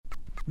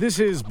This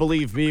is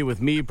Believe Me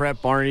with me,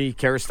 Brett Barney,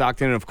 Kara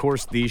Stockton, and of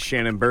course, the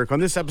Shannon Burke. On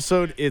this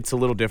episode, it's a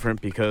little different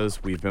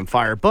because we've been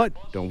fired, but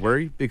don't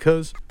worry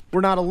because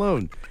we're not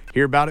alone.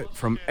 Hear about it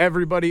from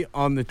everybody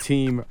on the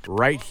team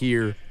right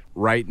here,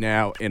 right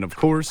now, and of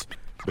course,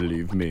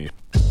 believe me.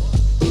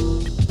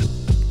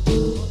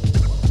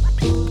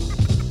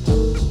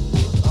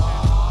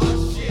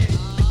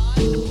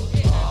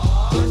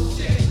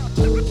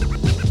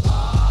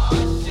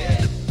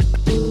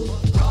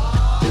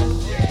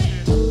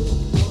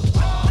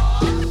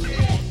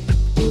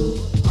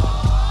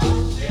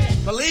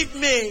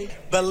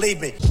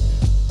 Believe me.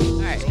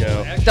 All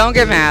right. Don't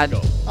get mad.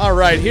 All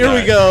right, here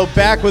we go.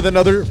 Back with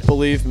another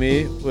Believe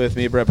Me with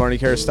me, Brett Barney,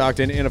 Kara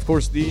Stockton, and of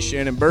course, the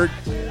Shannon Burke.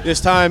 This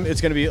time,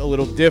 it's going to be a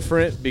little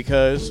different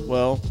because,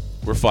 well,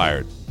 we're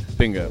fired.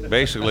 Bingo.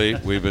 Basically,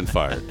 we've been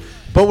fired.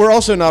 But we're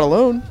also not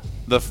alone.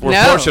 We're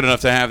fortunate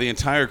enough to have the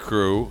entire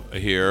crew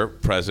here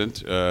present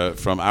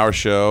from our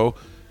show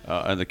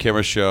and the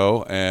Kimmer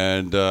show.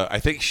 And I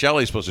think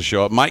Shelly's supposed to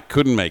show up. Mike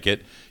couldn't make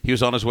it. He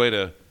was on his way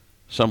to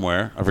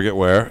somewhere. I forget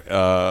where.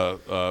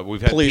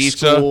 We've had Police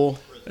pizza school.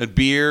 and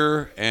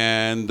beer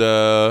and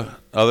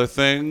other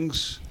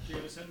things.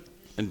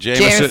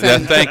 Jameson. Yeah,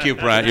 thank you,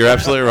 Brent. You're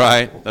absolutely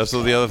right. That's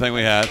the other thing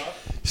we had.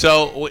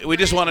 So we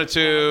just wanted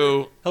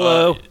to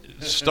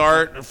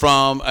start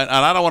from, and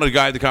I don't want to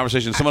guide the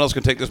conversation. Someone else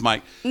can take this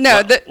mic.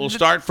 No, we'll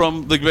start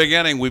from the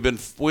beginning. We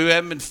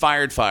haven't been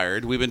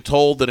fired. We've been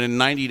told that in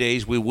 90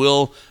 days we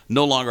will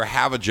no longer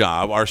have a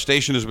job. Our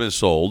station has been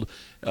sold,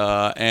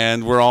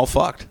 and we're all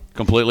fucked.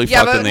 Completely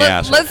fucked in the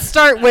ass. Let's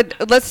start with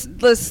let's.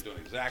 Doing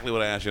exactly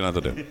what I asked you not to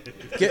do.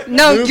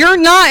 You're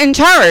not in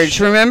charge.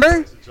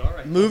 Remember?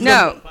 Move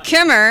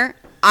Kimmer.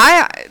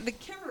 The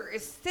Kimmer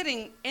is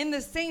sitting in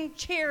the same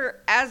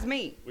chair as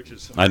me. Which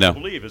is, I know. I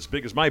believe, as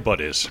big as my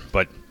butt is.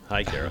 But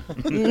hi, Kara.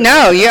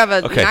 No, you have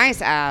a Okay.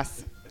 nice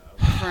ass.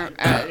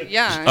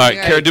 Yeah. All right,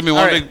 Kara, do me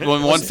one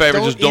favor.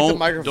 Don't Just eat the don't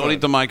microphone.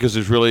 eat the mic because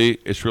it's really.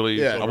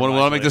 Yeah. I want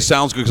to make this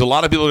sounds good because a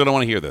lot of people are going to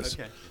want to hear this.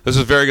 Okay. This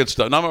is very good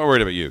stuff. No, I'm not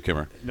worried about you,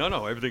 Kimmer.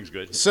 No, everything's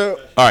good. So,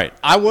 All right,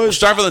 we'll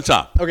start from the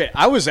top. Okay,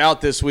 I was out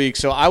this week,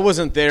 so I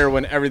wasn't there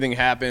when everything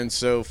happened.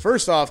 So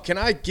first off, can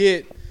I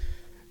get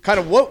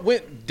kind of what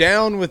went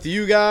down with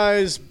you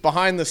guys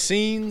behind the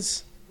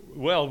scenes?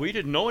 Well, we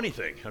didn't know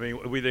anything. I mean,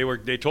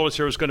 they told us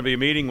there was going to be a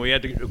meeting. We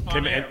had to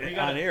come on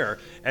air.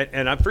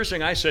 And the first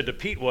thing I said to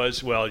Pete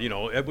was, well,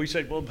 we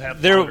said we'll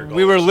have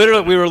we were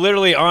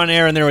literally on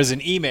air, and there was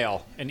an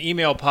email. An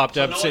email popped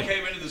up. No one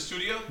came into the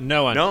studio?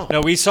 No one. No.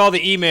 We saw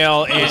the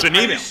email. It was an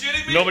email. Are you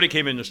shitting me? Nobody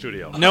came in the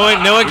studio. No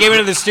one came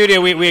into the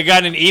studio. We had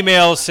gotten an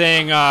email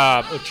saying.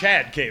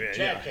 Chad came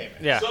in.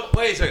 Yeah. So,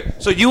 wait a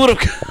second. So you would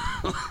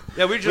have.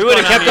 Yeah, we would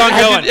have kept on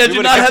going. Had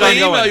you not had an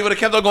email, going. you would have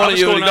kept on going.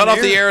 You would have got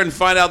off the air and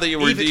find out that you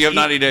have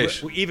 90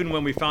 days. Even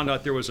when we found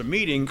out there was a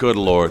meeting. Good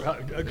Lord. Go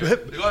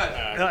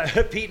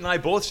ahead. Pete and I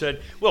both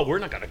said, well, we're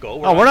not going to go.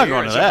 We're not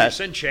going to that.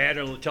 Send Chad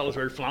and tell us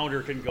where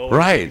Flounder can go.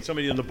 Right.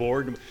 Somebody on the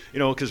board,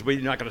 because we're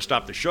not going to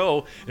stop the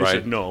show. And Right.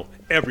 said, no,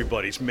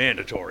 everyth's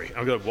mandatory.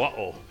 I'm going,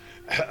 whoa.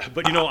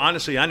 But,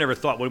 honestly, I never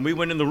thought. When we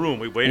went in the room,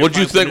 we waited. What did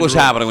you think was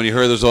happening when you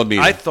heard this on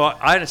meeting? I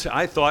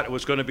thought it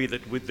was going to be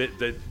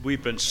that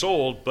we've been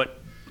sold, but,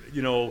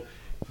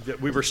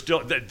 that we were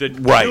still that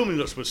Right.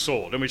 Luminous was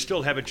sold, and we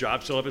still have a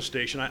job, still have a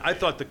station. I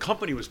thought the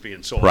company was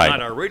being sold, Right. not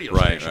our radio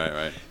Right, station.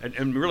 right.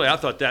 And really, I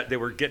thought that they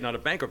were getting out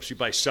of bankruptcy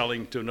by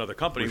selling to another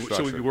company,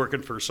 so we'd be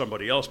working for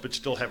somebody else, but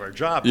still have our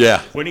job.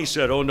 Yeah. When he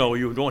said, "Oh no,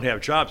 you don't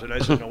have jobs," and I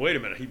said, "No, wait a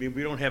minute. You mean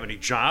we don't have any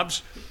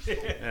jobs?"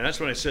 And that's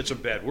when I said some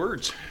bad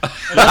words.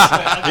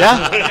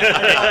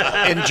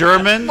 In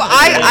German. Well,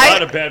 A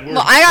lot of bad words.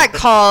 Well, I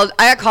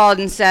got called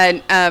and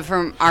said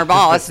from our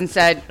boss and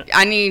said,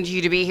 I need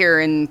you to be here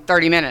in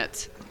 30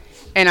 minutes.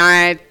 And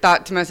I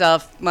thought to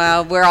myself,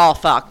 well, we're all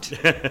fucked.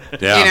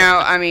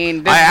 Yeah. I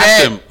mean, this I is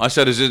asked it. him. I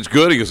said, "Is it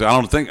good?" He goes, "I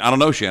don't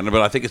know, Shannon,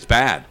 but I think it's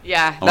bad."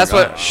 Yeah, Oh, that's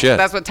God. what Shit.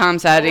 that's what Tom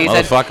said. He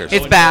said Motherfuckers.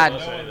 it's bad.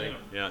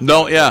 Yeah.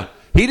 No, yeah,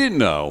 he didn't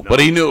know,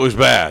 but he knew it was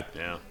bad.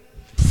 Yeah.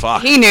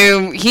 Fuck. He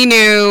knew. He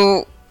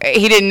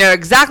didn't know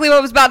exactly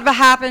what was about to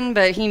happen,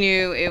 but he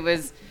knew it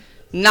was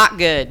not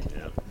good.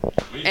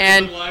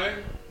 And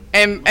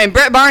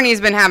Brett Barney's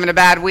been having a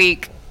bad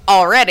week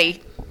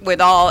already with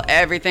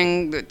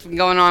everything that's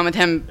going on with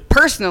him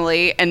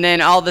personally, and then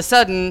all of a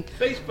sudden,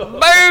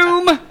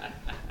 boom!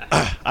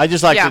 I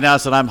just like Yeah. to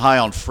announce that I'm high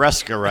on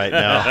Fresca right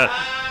now.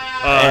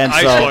 And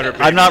Ice so water,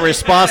 I'm not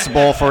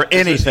responsible for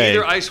anything.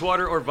 Either ice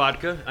water or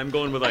vodka. I'm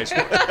going with ice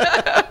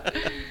water.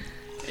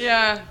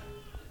 Yeah.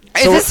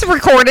 Is this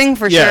recording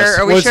for Yes.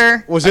 sure? Are we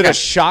sure? Was it Okay. a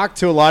shock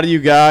to a lot of you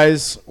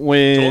guys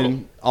when Total.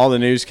 all the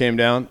news came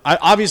down?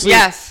 Obviously,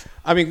 Yes.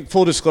 I mean,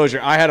 full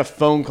disclosure, I had a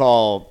phone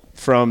call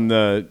from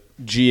the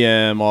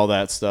GM, all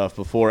that stuff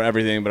before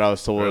everything, but I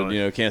was told,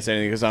 Really? can't say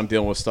anything because I'm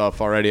dealing with stuff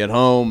already at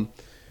home.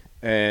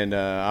 And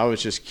I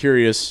was just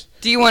curious.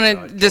 Do you want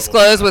to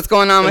disclose what's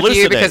going on with you?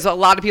 Elucidate. Because a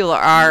lot of people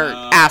are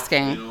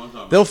asking.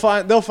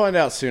 They'll find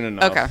out soon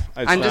enough. Okay.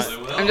 It's I'm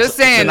not- just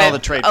saying in all that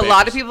the trade a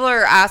lot of papers. people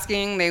are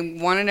asking. They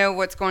want to know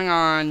what's going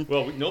on.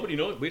 Well, nobody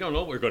knows. We don't know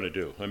what we're going to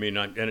do. I mean,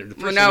 and the first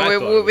Well, thing I no,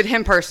 thought with was-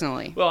 him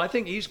personally. Well, I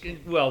think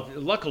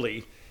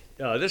luckily,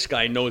 this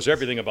guy knows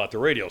everything about the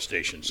radio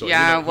station. So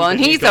Yeah, he well, and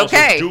can he's also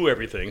okay. do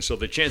everything. So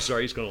the chances are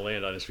he's going to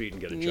land on his feet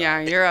and get a job. Yeah,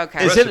 you're okay.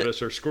 The Is rest it- of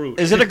us are screwed.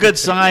 Is it a good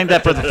sign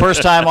that for the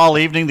first time all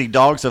evening the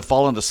dogs have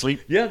fallen to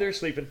sleep? Yeah, they're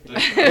sleeping.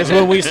 It's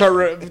when we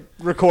start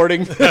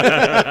recording.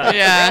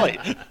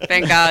 Yeah.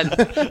 Thank God.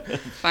 Yeah,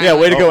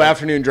 Finally. way to go,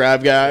 afternoon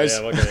drive, guys.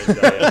 Yeah, what can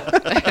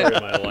I tell you? Story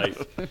of my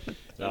life.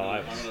 No,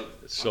 I'm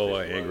so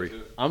angry.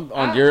 I'm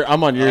on your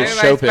Everybody's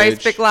show page.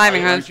 Facebook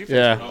Living, huh?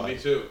 Yeah. Oh, me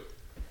too.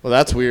 Well,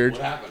 that's weird.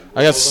 What happened?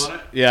 I got Was on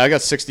it? I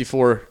got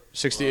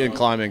 60 in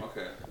climbing.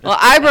 Okay. Well,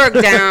 I broke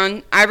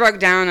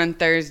down. On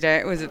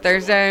Thursday. Was it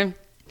Thursday?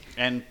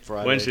 And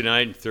Friday. Wednesday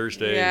night,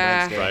 Thursday,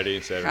 Yeah. Friday,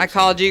 Saturday. I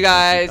called you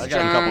guys I got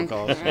a couple drunk,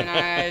 calls.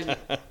 and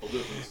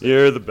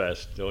You're the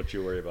best. Don't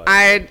you worry about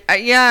it.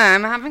 yeah,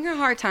 I'm having a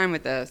hard time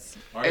with this.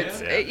 Are you?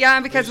 Yeah,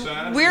 because Are you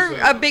sad? we're Are you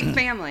sad? a big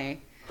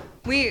family. That's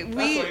what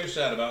We you're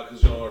sad about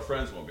because all our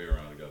friends won't be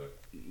around together.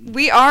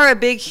 we are a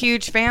big,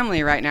 huge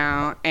family right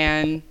now,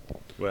 and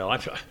Well,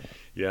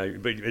 yeah,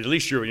 but at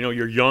least you're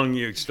young.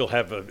 You still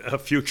have a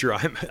future.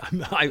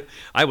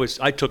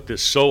 I took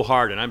this so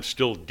hard, and I'm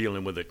still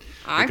dealing with it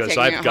I'm because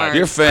taking I've it got. hard.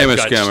 You're famous,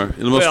 I've got- Cameron.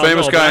 You're the most Well,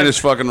 famous no, guy but in this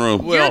fucking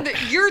room. Well,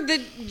 you're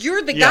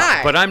the yeah,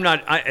 guy. but I'm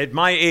not. At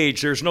my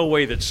age, there's no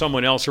way that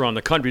someone else around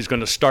the country is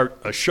going to start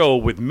a show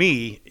with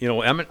me.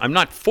 I'm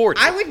not 40.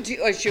 I would do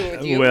a show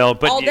with you. Well,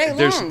 but all day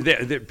there's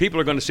long. people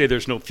are going to say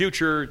there's no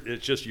future.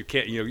 It's just you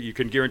can't. You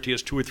can guarantee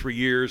us 2 or 3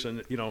 years,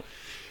 and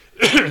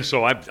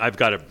So I've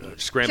got to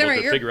scramble Kimmer,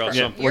 to you're- figure out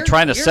yeah, something. We're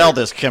trying to sell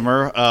this,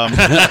 Kimmer.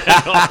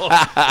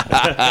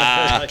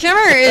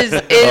 Kimmer is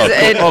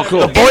an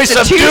cool. The voice of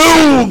institution.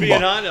 doom.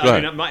 Being honest, Go I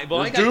ahead. mean,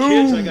 I got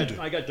kids.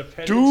 I got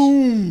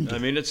dependents. I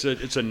mean, it's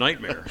a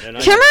nightmare. And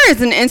Kimmer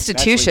is an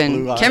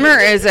institution. blue eyes. Kimmer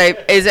is a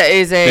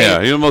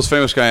Yeah, you're the most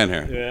famous guy in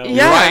here. Yeah. You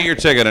Yeah. buy your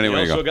ticket He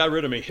anywhere you also go. got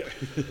rid of me.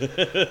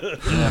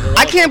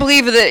 I can't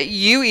believe that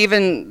you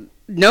even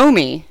know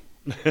me.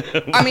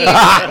 I mean,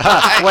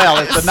 Well,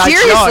 it's a nice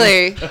young.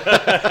 seriously.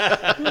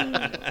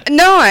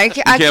 No, I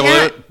can't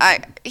believe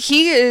can't.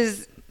 He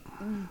is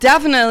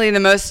definitely the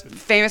most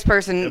famous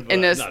person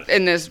in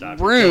this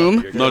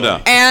room, No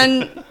doubt.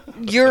 and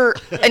you're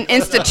an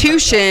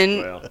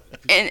institution Well.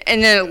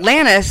 in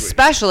Atlanta,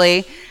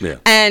 especially. Yeah.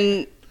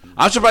 And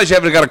I'm surprised you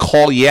haven't got a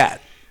call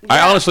yet.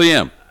 I honestly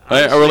am.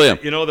 I really am.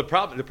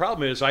 The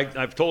problem is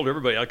I've told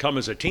everybody I come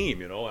as a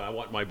team, and I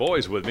want my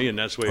boys with me, and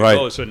that's the way Right. it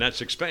goes. And that's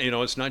expensive.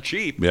 It's not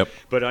cheap. Yep.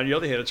 But on the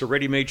other hand, it's a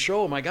ready-made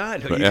show. My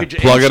God, Yeah,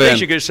 plug it in.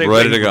 You could say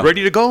Ready to go.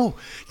 Ready to go. You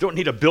don't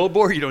need a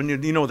billboard. You don't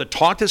need the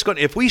talk that's going.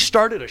 If we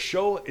started a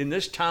show in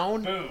this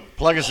town,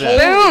 Plug us in.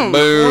 boom,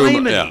 Boom.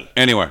 Blimey. Yeah.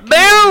 Anywhere.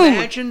 boom.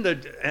 imagine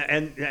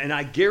and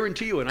I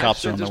guarantee you, and I've Cops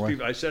are said on this, their way.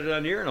 people, I said it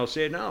on the air, and I'll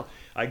say it now.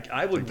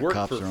 I would work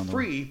cops for are on their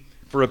free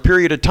for a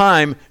period of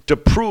time to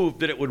prove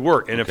that it would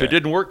work. And if Okay. it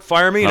didn't work,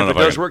 fire me. And I if don't it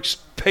know if I does can- work,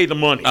 pay the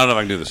money. I don't know if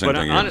I can do the same But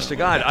thing. honest to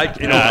God,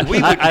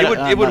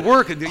 it would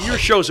work. Your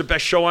show's the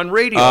best show on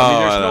radio. I mean, I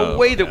there's know. no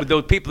way that with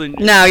those people.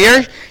 No,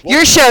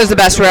 your show's the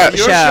best show.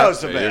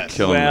 You're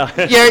killing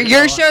me.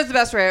 Your show's the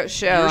best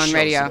show on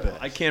radio.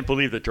 I can't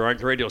believe that there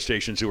aren't radio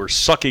stations who are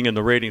sucking in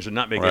the ratings and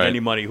not making Right. any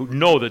money, who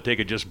know that they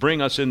could just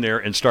bring us in there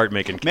and start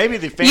making. Maybe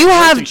the fans You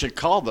have- listening should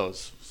call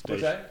those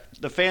stations.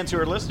 The fans who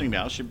are listening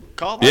now should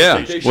call those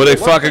Yeah. stations. Will they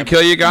fucking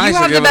kill you guys? You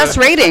have Or the give it best a-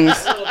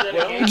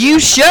 ratings. You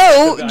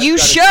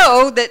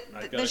show that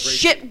the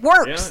shit Yeah,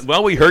 works.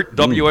 well, we hurt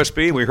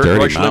WSB, we hurt Dirty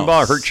Rush mouth.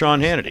 Limbaugh, hurt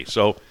Sean Hannity.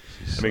 So,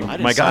 I mean, I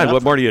didn't my sign God, up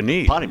what for more do you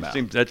need? potty mouth.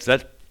 That's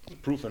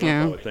proof enough,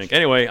 Yeah. I would think.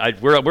 Anyway,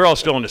 we're all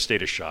still in a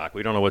state of shock.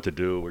 We don't know what to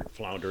do. We're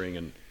floundering,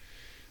 and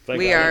thank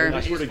We God, are. at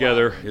least we're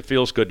together. It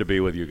feels good to be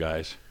with you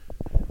guys.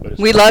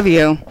 We love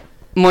you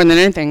more than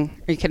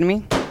anything. Are you kidding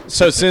me?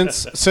 So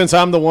since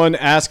I'm the one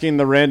asking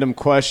the random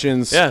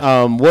questions,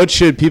 Yeah. what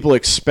should people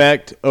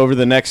expect over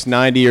the next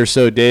 90 or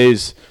so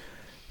days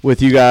with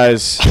you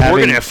guys having? We're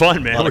gonna have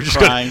fun, man. lot We're of just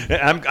crying.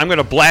 gonna. I'm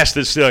gonna blast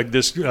this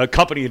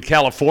company in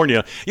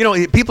California.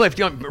 People have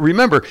to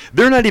remember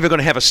they're not even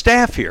gonna have a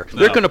staff here.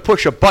 They're gonna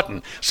push a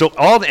button. So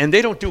and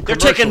they don't do. They're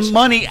commercials. taking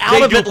money out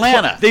They of do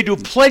Atlanta. They do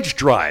pledge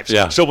drives.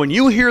 Yeah. So when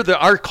you hear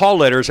our call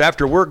letters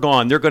after we're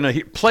gone, they're gonna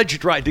pledge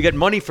drive to get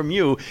money from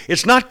you.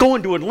 It's not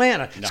going to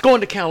Atlanta. It's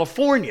going to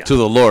California. To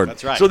the Lord.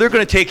 That's right. So they're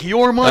going to take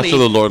your money That's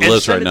where the Lord and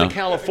lives send right it now. to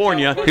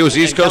California. He was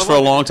East And Coast for a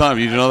long time.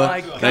 Did you know My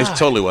that? No, he's God.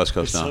 totally West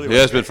Coast now. He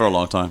has been for a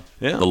long time.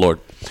 Yeah. The Lord.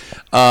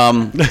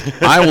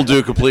 I will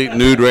do complete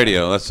nude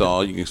radio. That's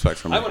all you can expect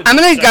from me. I'm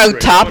gonna go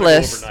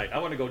topless. I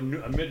want to go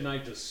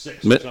midnight to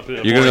 6. Mid- or something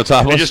in the you're gonna go morning.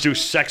 topless? And just do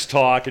sex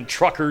talk and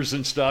truckers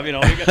and stuff.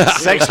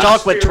 Sex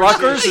talk with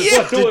truckers?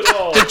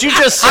 Did you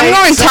just say I'm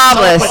going sex talk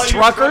topless. with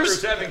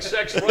truckers? having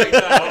sex right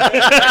now.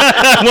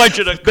 I want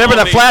you to Remember call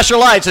to me. flash your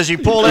lights as you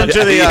pull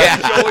into the.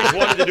 I always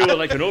wanted to do it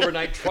like an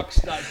overnight truck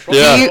stop.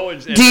 Yeah.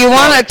 Do you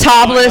want a No,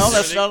 topless?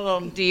 that's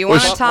not. Do you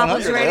want a Top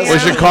topless 100. radio? We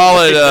should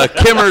call it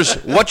Kimmer's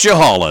What You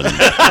Haulin'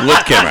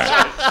 with Kimmer.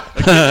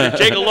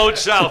 Take a load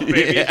south,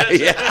 baby.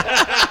 Yeah.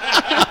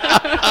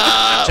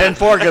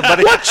 10-4, good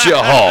buddy. What you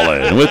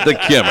hauling with the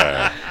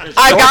Kimmer?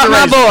 I got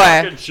my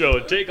boy. Show.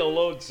 Take a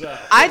load south.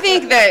 I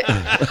think that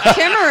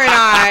Kimmer and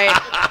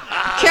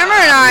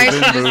I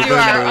should just do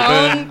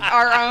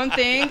our own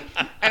thing,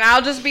 and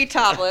I'll just be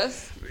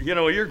topless. You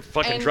know, you're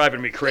fucking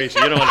driving me crazy.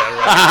 You know that,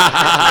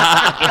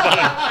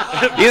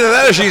 right? Either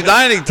that or she's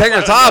dying to take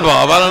her top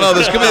off. I don't know.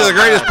 This could be the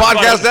greatest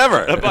podcast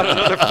ever. About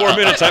another 4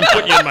 minutes, I'm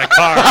putting you in my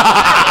car.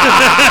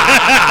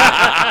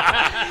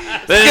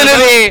 It's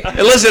gonna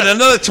be Listen,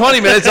 another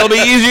 20 minutes, it'll be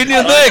easier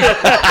than you think.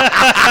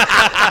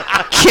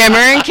 Kimmer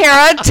and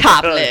Kara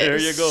topless. There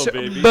you go,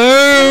 baby.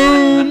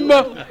 Boom.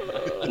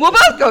 We'll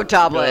both go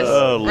topless.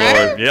 Oh, Lord.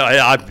 right?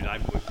 Yeah,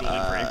 I'm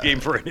game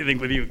for anything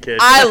with you, kid.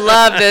 I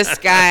love this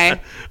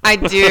guy. I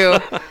do.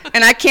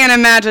 And I can't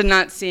imagine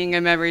not seeing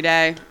him every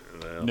day.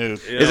 Nope.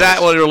 Is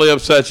that what really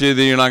upsets you,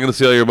 that you're not going to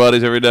see all your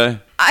buddies every day?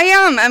 I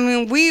am. I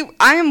mean,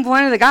 I am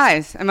one of the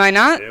guys. Am I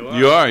not?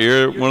 You are.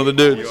 You're one of the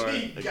dudes.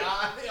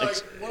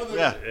 One of the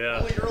Yeah.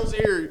 only girls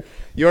here.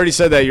 You already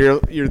said that. You're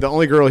the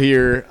only girl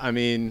here. I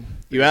mean,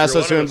 you asked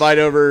us to invite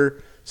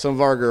over some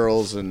of our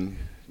girls, and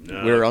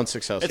we were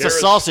unsuccessful. It's a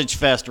sausage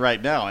fest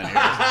right now in here.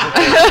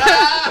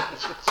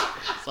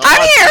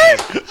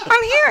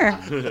 I'm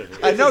here.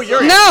 I know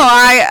you're No,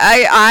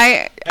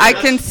 I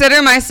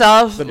consider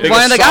myself one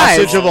of the guys.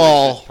 sausage of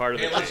all. Part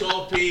of it. Let's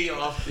all pee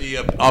off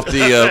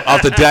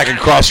the deck and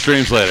cross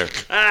streams later.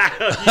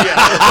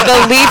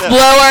 The leaf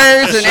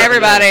blowers and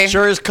everybody.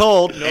 Sure is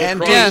cold and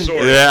Cross deep.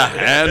 sword. Yeah,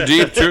 and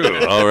deep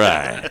too. All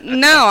right.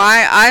 No,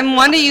 I'm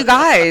one of you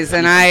guys,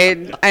 and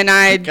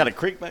I Got a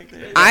creek back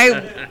there.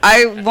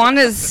 I want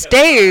to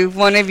stay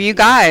one of you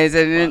guys,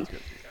 and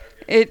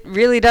it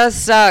really does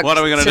suck. What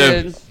are we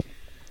gonna do?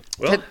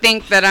 To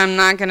think that I'm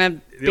not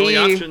gonna The only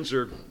be. options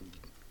are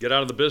get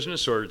out of the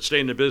business or stay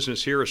in the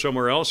business here or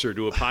somewhere else or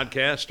do a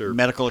podcast or,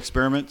 Medical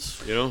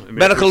experiments. you know. I mean,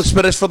 Medical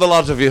experience for the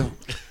lot of you.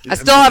 I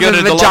still have Get a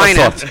into a lot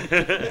of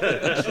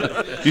vagina.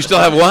 thought. You still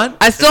have one?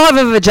 I still have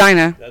a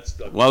vagina. That's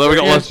the Well, there we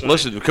go.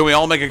 Listen, can we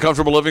all make a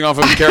comfortable living off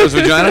of Kara's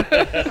vagina?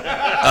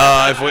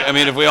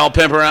 If we all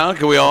pimp around,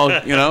 can we all,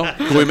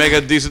 can we make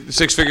a decent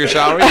six-figure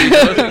salary?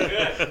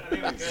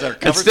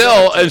 And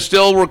still,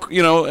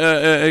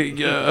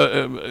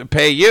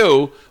 pay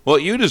you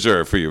what you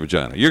deserve for your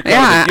vagina. You're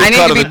Yeah, I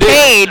need to be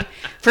paid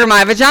for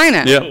my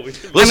vagina. Yeah.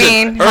 Listen,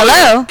 mean, earlier,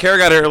 hello? Kara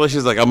got here early.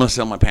 She's like, I'm going to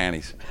sell my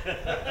panties.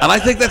 And I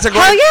think that's a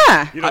great. Hell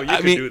yeah. You know, you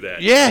can do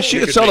that. Yeah, she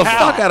You could sell the make-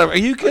 fuck out of it. Are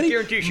you I kidding?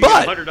 guarantee you she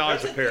But, get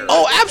 $100 a pair.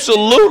 oh,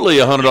 absolutely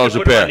 $100 a Put it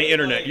on pair. the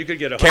internet. You could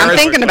get a I'm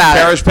thinking about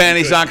it.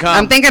 KarasPanties.com.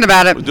 I'm thinking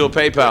about it. We'll do a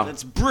PayPal.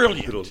 It's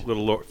brilliant.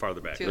 little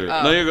farther back. Too-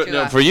 No, oh, you're good. too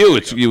No, loud. for you,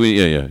 it's you.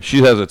 Yeah. She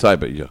has a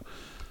type it. Yeah.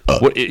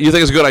 What, you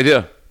think it's a good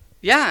idea?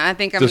 Yeah, I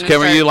think I'm Does gonna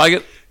Cameron, start- you like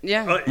it?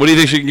 Yeah. What do you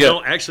think she can get?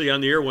 Actually,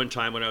 on the air one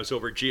time when I was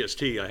over at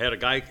GST, I had a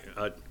guy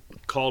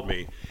called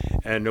me,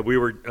 and we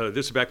were.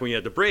 This is back when we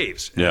had the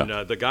Braves, Yeah.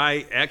 and the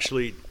guy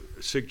actually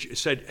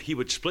said he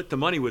would split the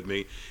money with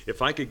me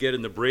if I could get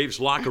in the Braves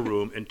locker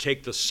room and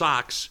take the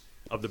socks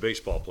of the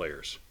baseball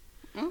players.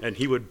 And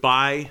he would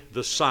buy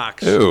the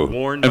socks Ew.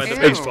 worn by And- the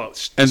and- baseball,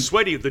 and-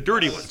 sweady, the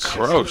dirty ones.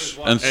 Gross.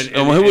 And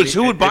And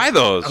who would buy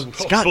those?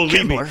 Scott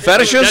Believe me, Kimbler.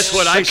 Fetishes? That's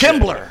what I The said.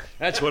 Kimbler.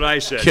 That's what I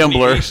said.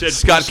 Kimbler. He said,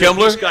 Scott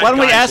Kimbler? "He's got Why don't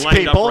we guys ask lined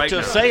up people right to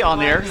now." say on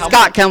there how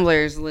Scott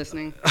Kembler's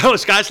listening. Oh,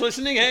 Scott's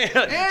listening. Hey,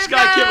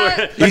 Scott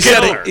Kimbler.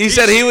 He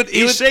said he would.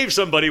 He saved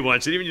somebody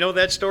once. Did you know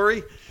that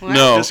story?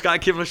 No. The Scott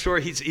Kimbler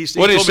story. He What did he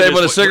told me save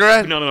with this a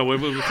cigarette? No. When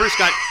we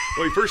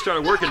first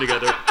started working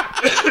together,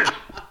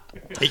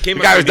 he came.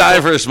 The guy was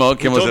dying for a smoke.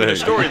 He Kim told was me the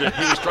like, story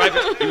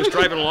that he was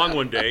driving along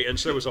one day, and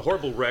so there was a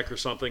horrible wreck or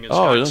something. And Oh,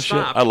 Scott no shit.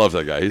 stopped. I love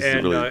that guy. He's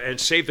and, really. and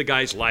saved the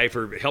guy's life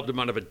or helped him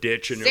out of a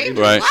ditch. And Saved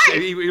he, his life?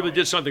 he really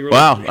did something really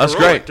Wow, that's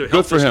heroic great. to Good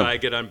help for this him. guy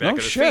get on back No on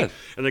his shit. feet.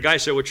 And the guy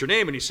said, "What's your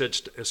name?" And he said,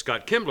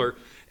 "Scott Kimbler."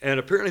 And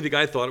apparently the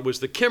guy thought it was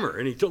the Kimmer.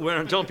 And he went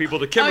on telling people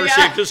the Kimmer yeah.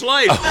 saved his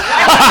life.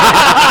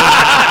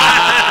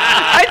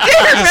 I do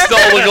remember.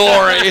 Stole the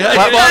glory. That's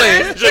funny.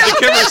 He said the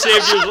Kimmer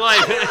saved his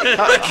life.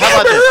 How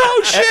about this?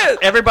 Oh shit.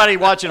 Everybody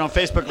watching on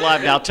Facebook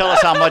Live now, tell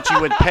us how much you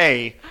would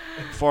pay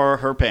for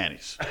her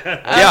panties.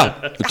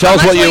 Yeah. Tell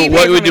us much what will you you pay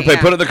what for would you me? pay.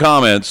 Yeah. Put it in the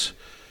comments.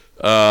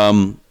 I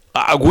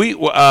need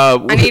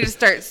to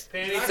start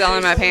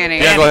selling my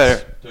panties. Yeah, go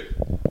ahead.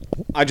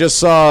 I just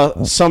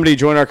saw somebody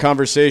join our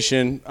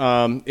conversation.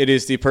 It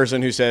is the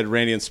person who said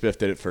Randy and Spiff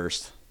did it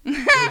first.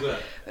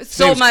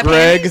 Sold my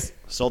Greg. panties.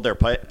 Sold their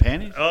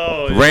panties?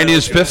 Oh, Randy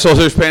and Spiff sold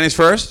his panties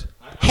first.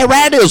 Hey,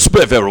 Randy and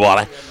Spiff,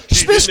 everybody.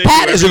 Spiff's didn't they do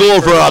panties are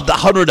going for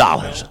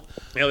 $100.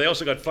 Yeah, they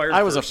also got fired.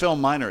 I was a first. film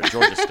minor at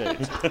Georgia State.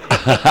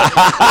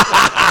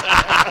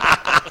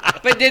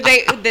 But did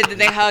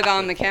they hug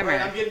on the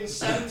camera? getting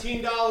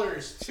 $17.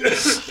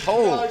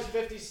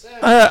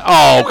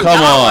 Oh, come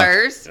on.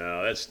 Dollars.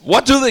 No, that's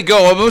What do they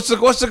go? What's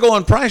the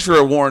going price for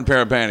a worn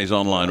pair of panties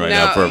online right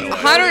now? For No,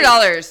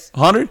 $100.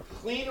 100?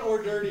 Clean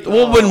or dirty?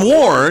 Well, when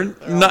worn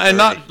and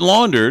not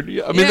laundered.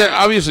 I mean,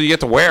 obviously you get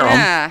to wear them.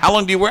 Yeah. How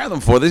long do you wear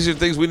them for? These are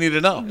things we need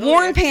to know.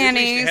 Worn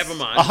panties. Have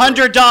them on.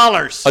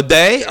 $100 A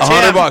day,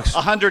 $100.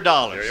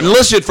 $100. And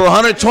listen, for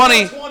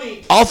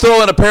 120, I'll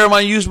throw in a pair of my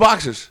used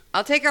boxers.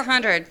 I'll take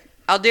 100.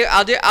 I'll do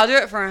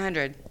it for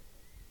 100.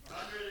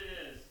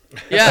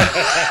 Yeah.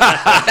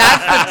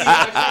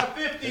 That's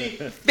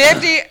the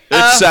 50.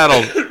 It's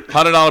settled.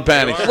 $100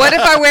 panties. What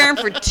if I wear them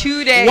for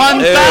 2 days?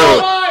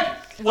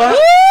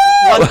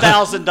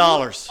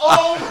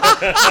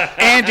 $1,000.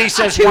 Andy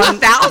says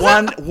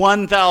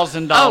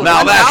 $1,000. Oh,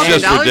 Now that's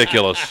just $1,000?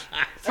 ridiculous.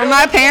 For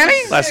my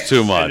panties? That's too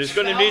And much. it's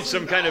going to need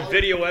some kind of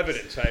video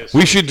evidence. I assume.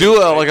 We should do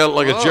like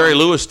a Jerry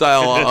Lewis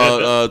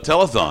style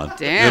telethon.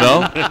 Damn. You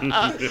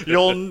know?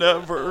 You'll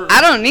never. I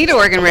don't need to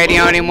work in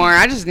radio anymore.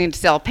 I just need to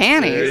sell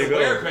panties.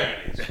 Wear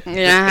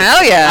Yeah,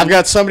 hell yeah. I've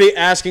got somebody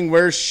asking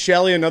where's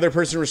Shelly. Another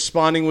person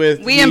responding with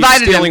We me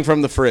invited stealing him.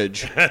 from the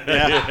fridge. We Shelly's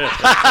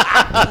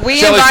packing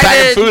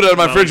invited. food out of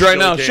my fridge right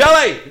now. still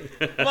Shelly!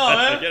 Come on,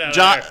 man. Get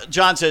out of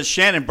John says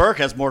Shannon Burke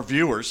has more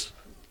viewers.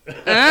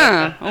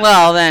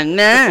 Well then, What does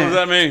no.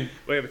 that mean?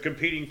 We have a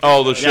competing.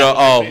 Oh, the show.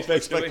 Oh.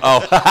 Facebook.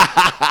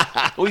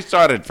 We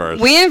started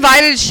first. We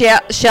invited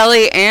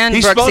Shelly and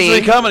He's supposed to be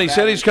Brooksy. coming. He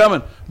said he's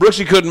coming.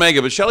 Brooksy couldn't make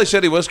it, but Shelly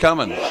said he was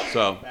coming.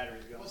 So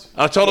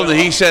I told him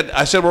that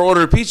I said we're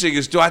ordering pizza. He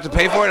goes, do I have to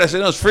pay for it? I said,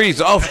 no, it's free. He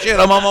said, oh, shit,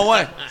 I'm on my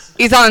way.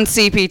 He's on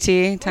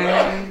CPT.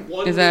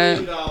 Is that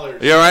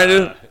You all right,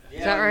 dude?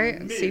 right?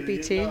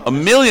 CPT.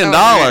 $1 million? Oh,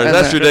 yeah.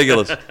 That's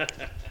ridiculous.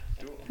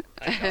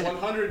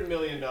 $100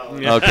 million.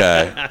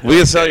 Okay. We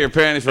can sell your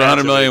panties for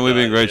 $100 million. We'd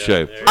be in great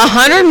shape.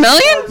 100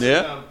 million?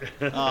 Yeah?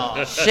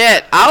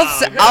 Shit,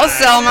 I'll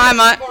sell my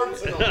money.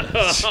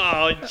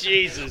 Oh,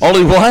 Jesus.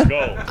 Only what?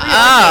 Go.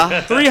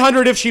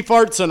 300 if she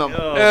farts in them. She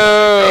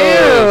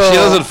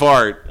doesn't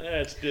fart.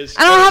 That's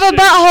disgusting. I don't have a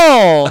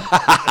butthole.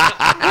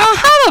 I don't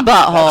have a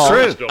butthole.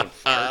 True. Don't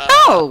fart.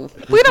 No,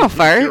 we don't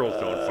fart.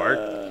 Girls don't fart.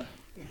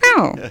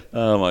 No.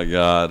 Oh, my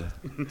God.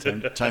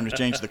 Time to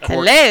change the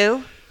court.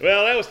 Hello.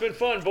 Well, that was been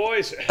fun,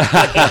 boys. So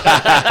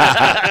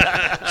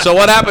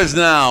what happens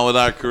now with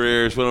our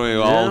careers? What do we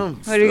all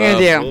What are you gonna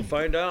We'll do?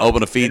 find out.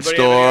 Open a feed Anybody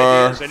store.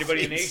 have any ideas?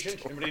 Anybody an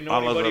agent? Anybody know I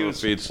love anybody a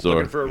who's feed store.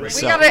 looking for a We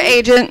radio? got an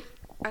agent.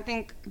 I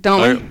think.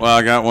 Don't we? Well,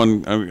 I got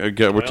one. I'm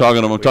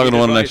talking to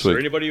one next Or week.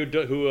 anybody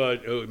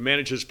who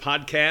manages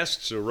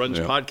podcasts or runs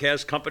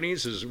podcast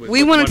companies is.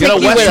 We wanna You take know,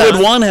 you with Westwood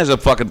us. One has a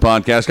fucking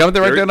podcast. Haven't they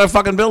right there in their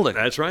fucking building?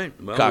 That's right.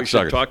 Well, we Cocksuckers.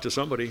 should talk to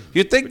somebody.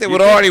 You'd think they You'd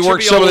would think already it should work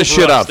be some all of this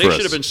over shit us. out They for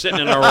should have us. been sitting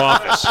in our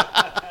office.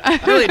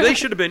 Really, they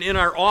should have been in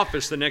our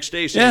office the next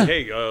day saying, Yeah.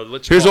 "Hey,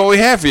 let's." Here's talk." what we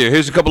have for you.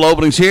 Here's a couple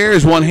openings here.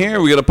 Here's one here.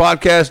 We got a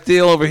podcast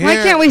deal over here. Why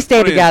can't we stay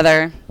What do you-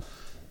 together?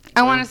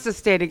 I want us to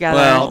stay together.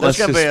 Well, There's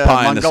going to be just a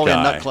pie in the Mongolian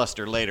sky. nut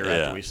cluster later Yeah.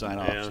 after we sign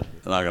off. Yeah.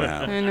 Not gonna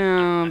happen. I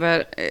know,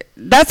 but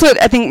that's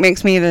what I think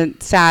makes me the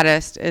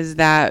saddest is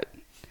that,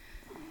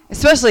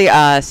 especially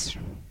us,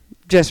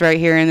 just right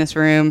here in this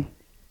room,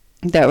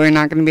 that we're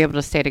not going to be able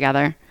to stay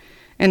together,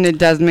 and it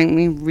does make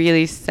me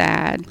really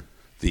sad.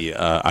 We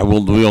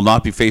will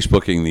not be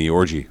Facebooking the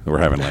orgy that we're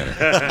having later.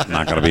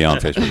 Not going to be on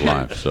Facebook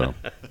Live, so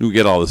you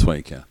get all this when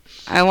you can.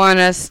 I want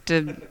us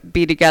to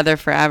be together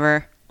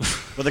forever.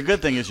 But the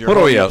good thing is you're What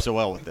are we holding up up? so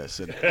well with this.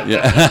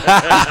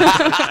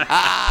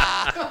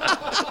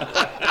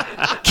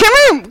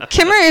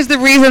 Kimmer is the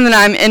reason that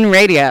I'm in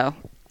radio.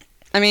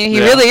 I mean, he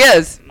really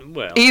is.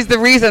 Well, He's the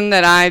reason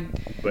that I.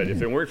 but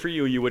if it weren't for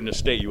you, you wouldn't have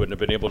stayed. You wouldn't have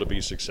been able to be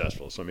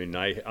successful. So I mean,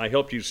 I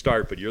helped you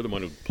start, but you're the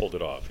one who pulled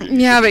it off.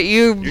 Yeah, but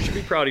You you should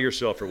be proud of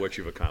yourself for what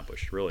you've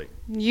accomplished. Really.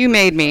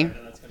 made me.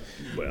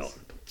 Well.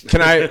 Can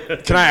I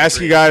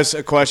ask you guys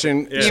a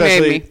question, made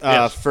especially me.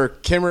 Yes. for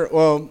Kimmer?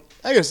 Well,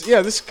 I guess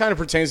this kind of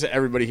pertains to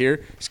everybody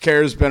here.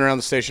 Kara's been around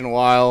the station a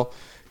while.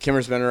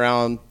 Kimmer's been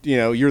around. You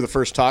know, you're the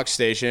first talk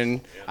station.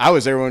 I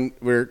was there when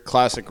we were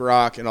classic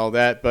rock and all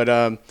that.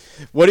 But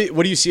what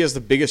do you see as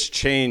the biggest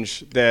change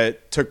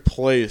that took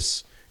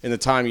place in the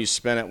time you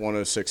spent at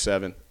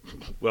 106.7?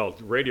 Well,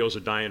 radio's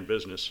a dying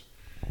business,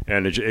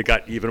 and it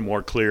got even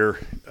more clear.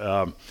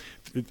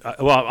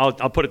 Well,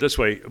 I'll put it this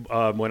way: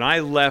 when I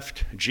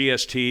left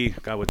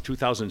GST, God, with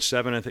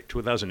 2007, I think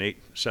 2008,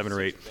 7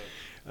 or 8,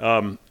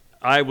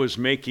 I was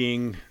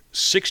making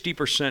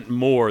 60%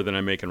 more than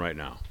I'm making right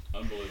now.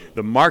 Unbelievable.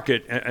 The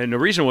market, and the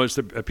reason was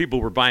that people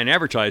were buying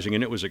advertising,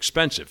 and it was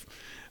expensive.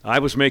 I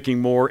was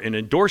making more in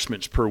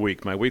endorsements per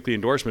week. My weekly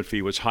endorsement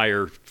fee was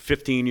higher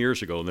 15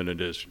 years ago than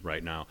it is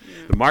right now.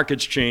 Yeah. The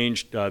market's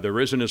changed. There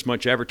isn't as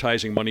much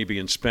advertising money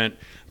being spent.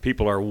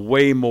 People are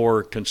way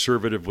more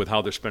conservative with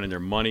how they're spending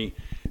their money.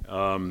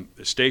 The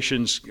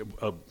stations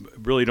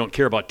really don't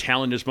care about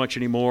talent as much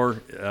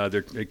anymore.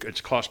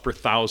 It's cost per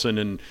thousand,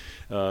 and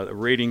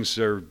ratings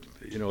are,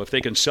 if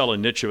they can sell a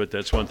niche of it,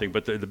 that's one thing.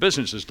 But the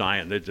business is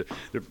dying. The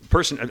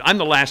person, I'm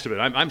the last of it.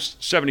 I'm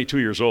 72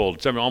 years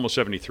old. Almost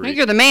 73. I think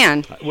you're the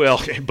man. Well,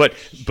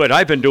 but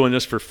I've been doing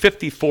this for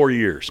 54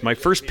 years. My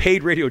first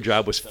paid radio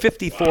job was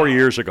 54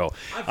 years ago.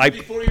 I'm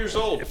 54 years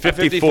old.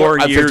 54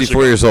 I'm years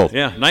 54 ago. years old.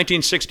 Yeah,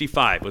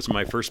 1965 was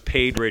my first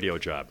paid radio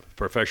job.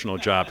 professional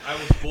job.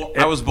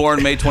 I was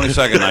born May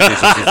 22nd,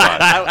 1965.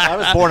 I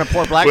was born in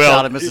Port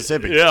Blackshot in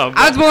Mississippi. Yeah.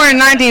 I was born in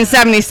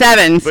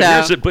 1977,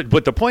 so.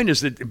 But the point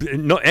is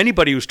that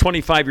anybody who's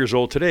 25 years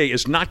old today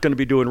is not going to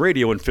be doing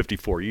radio in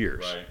 54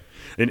 years.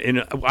 Right.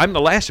 And I'm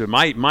the last of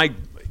it. My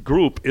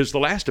group is the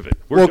last of it.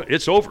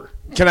 It's over.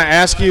 Can I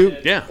ask you?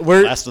 Yeah.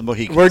 Last of the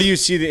Mohicans. Where do you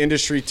see the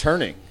industry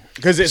turning?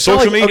 Because it's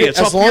social media. It's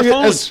off your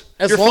phones.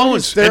 Your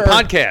phones and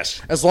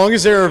podcasts. As long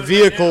as there are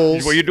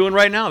vehicles. What you're doing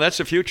right now, that's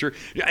the future.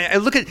 I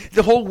look at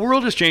the whole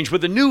world has changed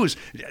with the news.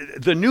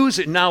 The news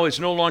now is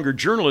no longer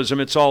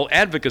journalism; it's all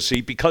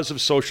advocacy because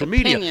of social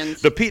media.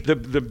 Opinions.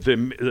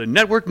 The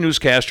network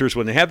newscasters,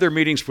 when they have their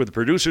meetings with the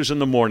producers in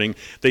the morning,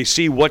 they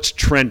see what's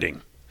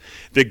trending.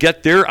 They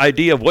get their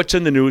idea of what's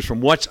in the news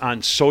from what's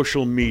on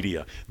social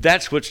media.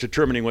 That's what's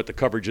determining what the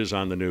coverage is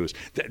on the news.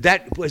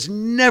 That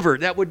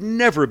would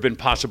never have been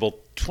possible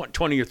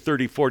 20 or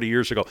 30, 40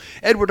 years ago.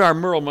 Edward R.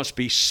 Murrow must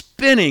be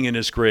spinning in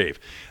his grave.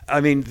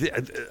 I mean,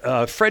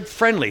 Fred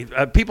Friendly,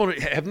 people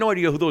have no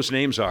idea who those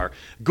names are.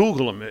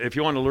 Google them if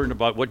you want to learn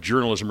about what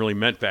journalism really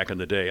meant back in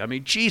the day. I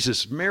mean,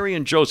 Jesus, Mary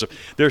and Joseph,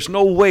 there's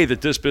no way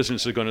that this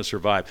business is going to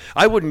survive.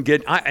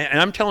 And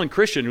I'm telling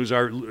Christian,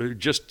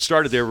 just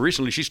started there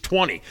recently, she's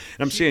 20,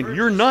 and I'm saying,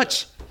 you're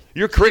nuts.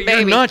 You're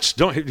nuts.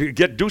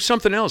 Do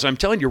something else. I'm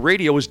telling you,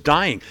 radio is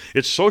dying.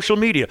 It's social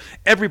media.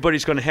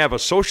 Everybody's going to have a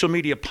social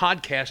media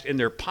podcast in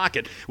their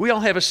pocket. We all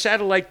have a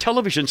satellite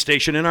television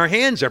station in our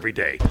hands every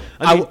day.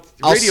 I mean,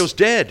 radio's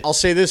dead. I'll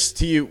say this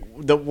to you.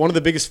 One of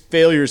the biggest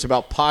failures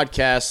about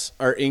podcasts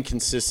are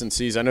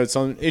inconsistencies. I know it's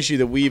an issue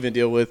that we even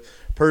deal with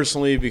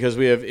personally because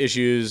we have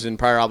issues and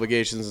prior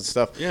obligations and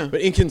stuff. Yeah.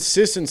 But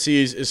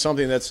inconsistencies is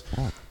something that's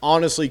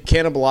honestly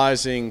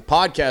cannibalizing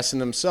podcasts in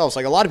themselves.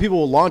 Like a lot of people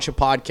will launch a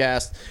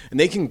podcast and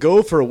they can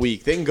go for a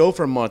week, they can go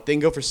for a month, they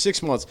can go for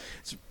 6 months.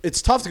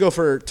 It's tough to go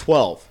for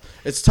 12.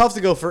 It's tough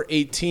to go for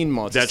 18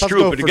 months. That's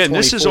true, but again,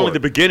 this is only the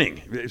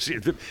beginning.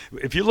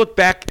 If you look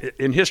back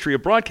in history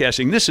of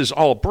broadcasting, this is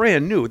all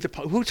brand new.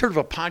 Who's heard of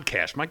a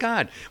podcast? My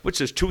God, what's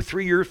this, 2,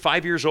 3 years,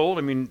 5 years old?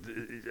 I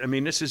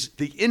mean, this is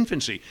the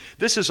infancy.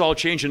 This is all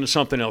changing to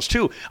something else,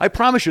 too. I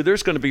promise you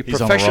there's going to be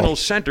professional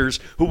centers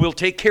who will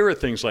take care of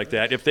things like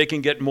that if they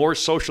can get more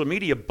social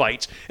media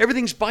bites.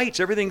 Everything's bites.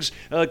 Everything's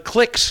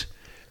clicks.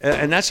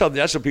 And that's how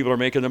people are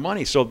making their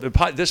money. So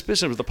this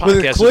business with the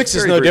podcast the clicks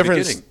is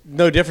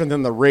no different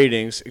than the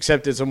ratings,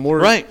 except it's a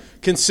more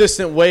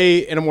consistent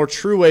way and a more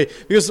true way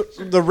because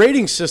the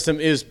rating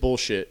system is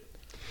bullshit.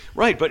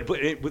 Right, but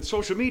with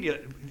social media,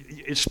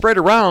 it's spread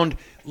around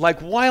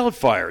like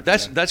wildfire.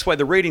 That's why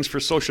the ratings for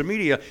social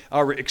media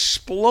are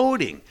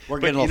exploding. We're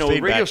getting a little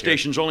feedback radio here.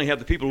 stations only have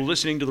the people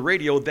listening to the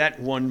radio that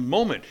one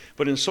moment.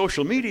 But in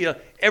social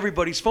media,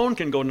 everybody's phone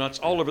can go nuts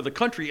all over the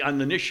country on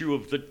an issue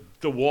of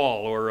the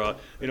wall or a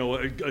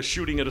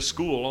shooting at a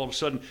school. All of a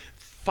sudden,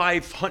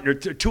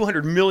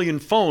 200 million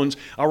phones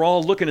are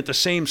all looking at the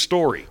same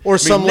story. Or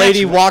some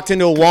lady walked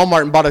into a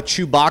Walmart and bought a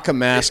Chewbacca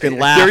mask and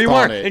laughed there you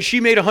on are. it. And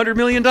she made $100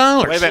 million.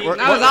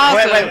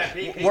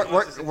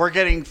 We're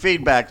getting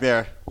feedback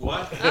there.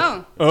 What?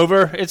 Oh.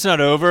 Over? It's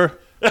not over.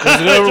 Was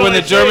it over when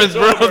the Germans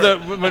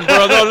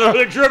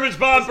the Germans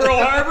bombed Pearl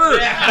Harbor?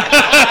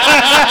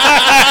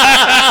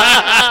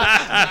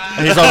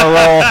 He's on a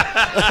roll.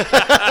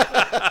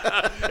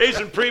 He's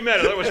in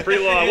pre-med. That was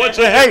pre-law. What's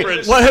the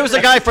difference? Who's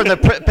the guy from the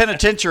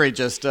penitentiary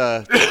just...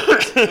 Oh,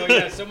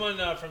 yeah, someone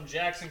from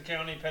Jackson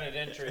County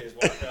Penitentiary is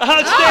walked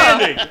out.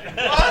 Outstanding.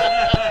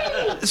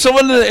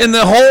 Someone in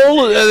the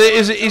hole,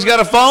 he's got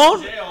a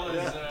phone?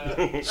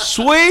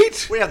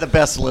 Sweet. We have the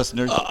best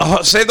listeners.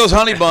 Save those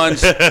honey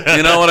buns.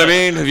 You know what I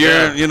mean? If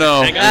you're, in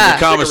the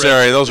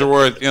commissary, those are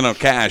worth,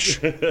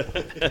 cash. You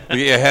get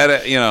your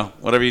head,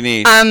 whatever you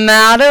need. I'm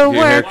out of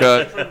Your work.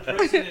 haircut. From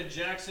prison in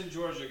Jackson,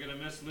 Georgia. Gonna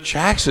miss this.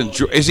 Jackson,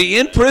 is he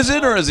in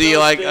prison or is he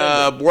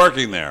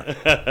working there?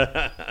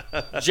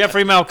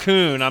 Jeffrey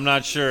Malcoon, I'm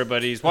not sure,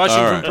 but he's watching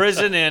from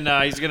prison, and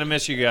he's gonna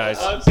miss you guys.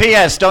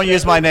 P.S. Don't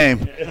use my name.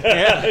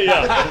 P.S.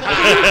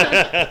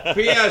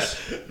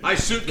 I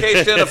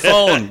suitcased in a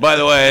phone, by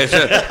the way. I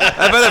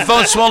bet that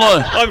phone's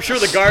swollen. I'm sure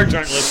the guards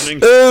aren't listening.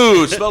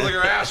 Ooh, it smells like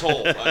your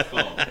asshole. That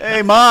phone.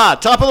 Hey, Ma,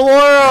 top of the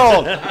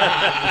world.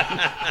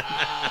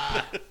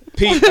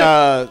 Pete,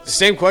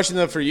 same question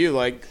though for you.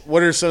 Like,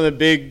 what are some of the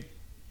big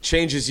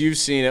changes you've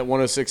seen at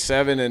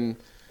 106.7, and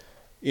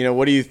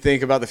what do you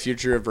think about the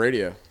future of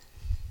radio?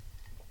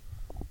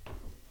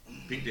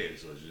 Pete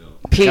Davis, as you know.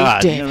 Pete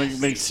God, Davis.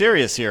 be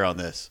serious here on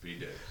this.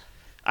 Pete Davis.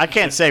 I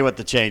can't say what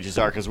the changes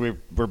are because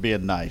we're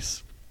being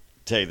nice.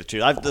 To tell you the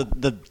truth,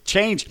 the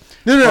change.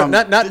 No,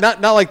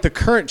 not like the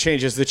current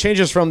changes. The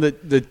changes from the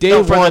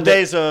day from one. the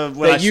days of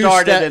when I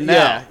started and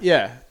now.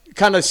 Yeah.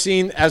 Kind of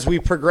seen as we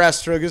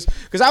progressed through,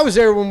 because I was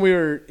there when we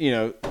were,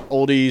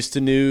 oldies to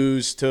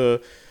news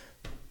to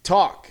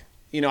talk.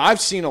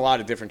 I've seen a lot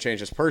of different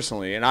changes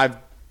personally, and I've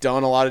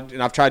done a lot of,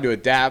 and I've tried to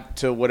adapt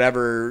to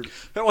whatever.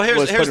 Well,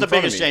 here's the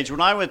biggest change. When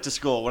I went to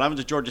school, when I went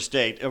to Georgia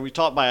State, we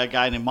taught by a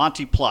guy named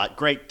Monty Plott,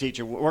 great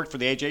teacher, worked for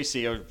the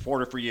AJC, or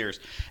reporter for years,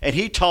 and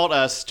he taught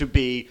us to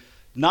be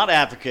not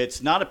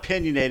advocates, not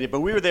opinionated,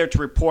 but we were there to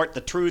report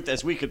the truth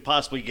as we could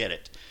possibly get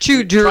it.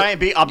 True, Try and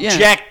be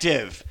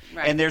objective.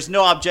 Right. And there's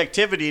no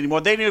objectivity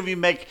anymore. They don't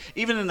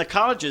even in the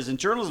colleges and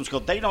journalism school,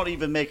 they don't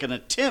even make an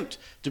attempt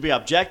to be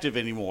objective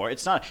anymore.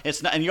 It's not,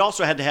 and you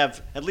also had to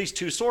have at least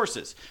 2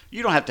 sources.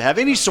 You don't have to have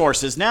any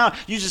sources now.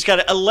 You just got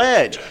to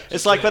allege.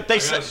 It's like what they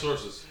said.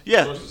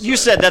 Yeah, you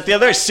said that the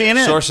other day,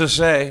 CNN. Sources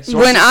say.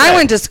 When I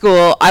went to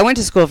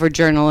school for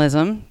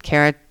journalism,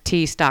 Kara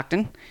T.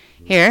 Stockton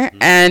here,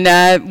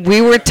 and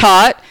we were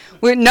taught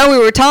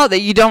that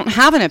you don't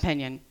have an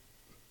opinion.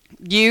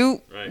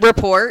 You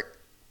report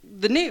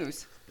the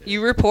news.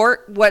 You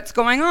report what's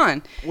going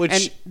on.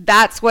 And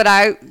that's what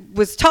I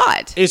was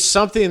taught. It's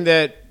something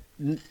that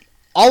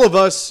all of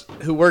us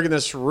who work in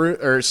this room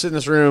or sit in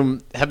this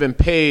room have been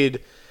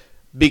paid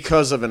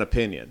because of an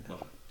opinion.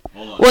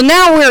 Well,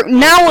 now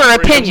we're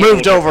opinion.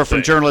 Moved over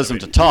from journalism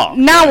to talk.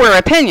 Now we're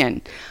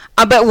opinion.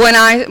 But when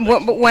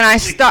I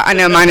start, I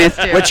know mine is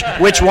too. Which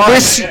one?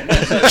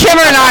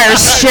 Kimmer and I are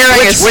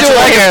sharing a stool Which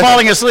one here. is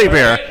falling asleep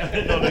here?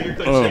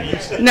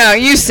 No,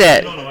 you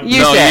sit.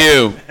 You No,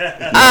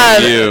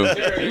 sit.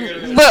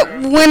 you. But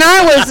when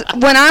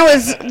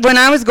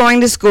I was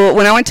going to school,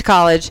 when I went to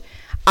college,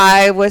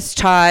 I was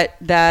taught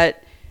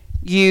that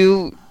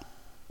you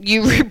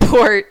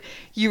report.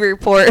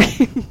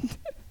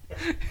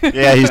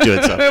 Yeah, he's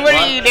doing something. What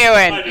are you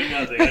doing? I did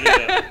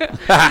nothing.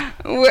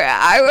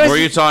 I Were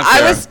you taught, I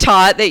Kara? was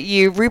taught that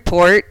you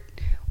report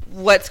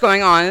what's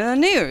going on in the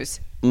news.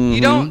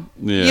 You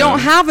don't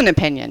have an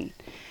opinion.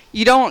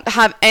 You don't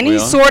have any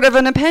Well. sort of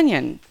an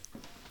opinion.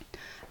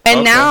 And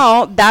Okay.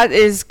 now that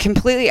is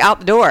completely out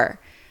the door.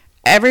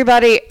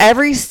 Everybody,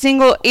 every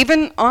single,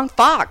 even on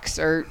Fox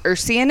or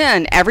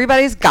CNN,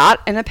 everybody's got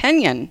an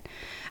opinion.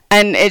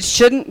 And it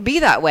shouldn't be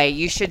that way.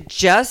 You should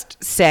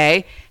just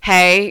say,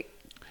 hey,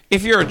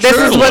 If you're a this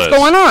journalist. is what's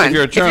going on.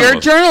 If you're a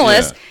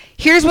journalist.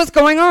 Here's what's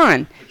going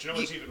on. But you know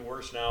what's even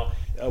worse now?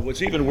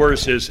 What's even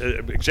worse is,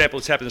 example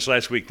that's happened this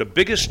last week. The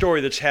biggest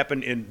story that's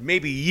happened in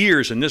maybe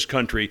years in this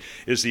country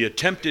is the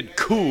attempted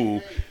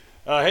coup.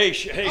 Hey,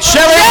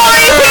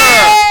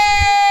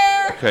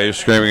 Okay, you're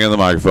screaming in the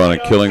microphone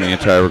and killing the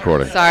entire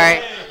recording. Sorry.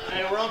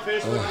 Hey, we're on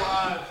Facebook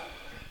Live.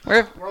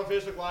 We're We're on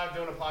Facebook Live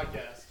doing a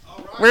podcast.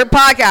 we're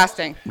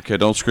podcasting. Okay,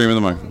 don't scream in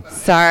the microphone.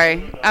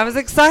 Sorry. I was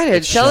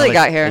excited. Shelly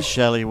got here. It's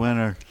Shelly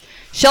Winter.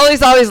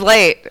 Shelly's always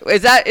late.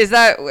 Is that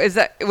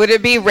would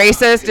it be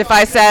racist if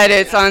I said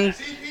it's on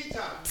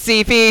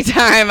CP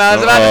time? I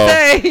was about to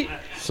say.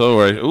 So,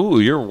 ooh,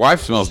 your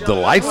wife smells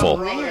delightful.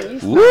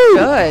 Woo!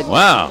 Good.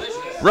 Wow.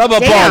 Rub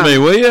up Damn. on me,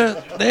 will you?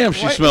 Damn,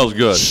 she smells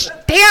good.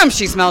 Damn,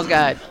 she smells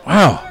good.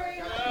 Wow.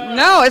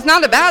 No, it's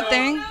not a bad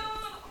thing.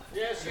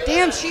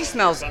 Damn, she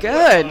smells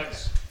good.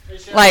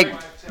 Like,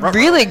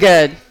 really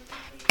good.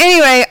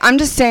 Anyway, I'm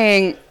just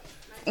saying,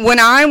 when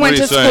I went are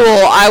to you saying?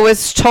 school, I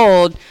was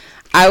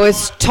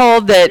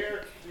told that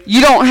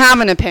you don't have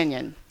an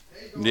opinion.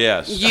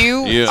 Yes.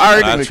 You that's are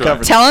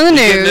right. telling the You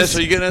getting news. this?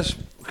 Are you getting this?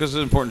 Because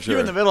it's important. You're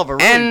in the Sure. middle of a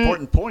really And-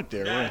 important point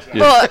there.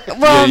 Well,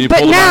 Yeah, you but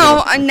pulled the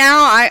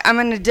now mic I'm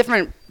in a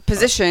different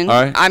position.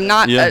 All right. I'm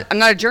not Yeah. I'm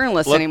not a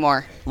journalist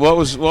anymore. What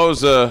was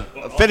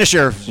Finish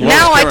your.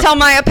 Now I Karen? tell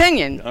my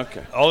opinion.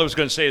 Okay. All I was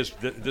going to say is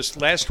that this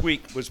last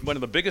week was one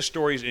of the biggest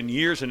stories in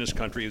years in this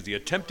country is the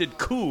attempted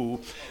coup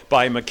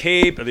by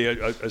McCabe,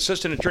 the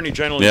Assistant Attorney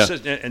General Yeah.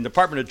 and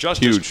Department of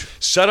Justice. Huge.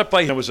 Set up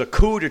by him. It was a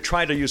coup to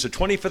try to use the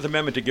 25th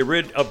Amendment to get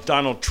rid of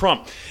Donald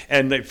Trump.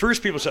 And the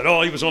first people said,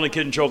 oh, he was only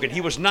kidding, joking.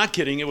 He was not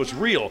kidding. It was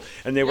real.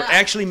 And they were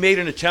actually made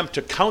an attempt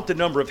to count the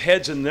number of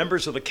heads and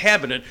members of the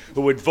cabinet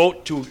who would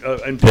vote to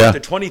invoke Yeah. the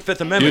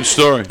 25th Amendment. Huge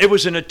story. It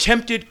was an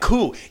attempted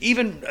coup.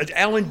 Even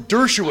Alan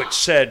Dershowitz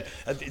said,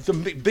 the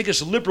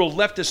biggest liberal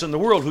leftist in the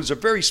world, who's a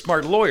very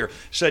smart lawyer,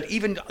 said,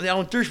 even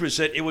Alan Dershowitz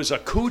said it was a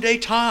coup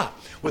d'etat.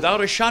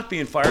 Without a shot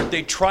being fired,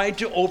 they tried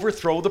to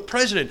overthrow the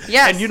president.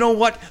 Yes. And you know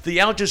what? The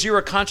Al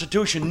Jazeera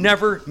Constitution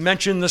never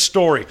mentioned the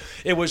story.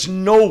 It was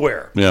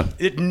nowhere. Yeah.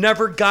 It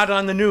never got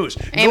on the news.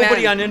 Amen.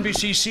 Nobody on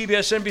NBC,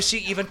 CBS,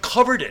 NBC even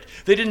covered it.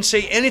 They didn't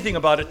say anything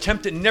about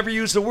attempted, never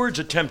used the words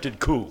attempted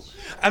coup.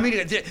 I mean,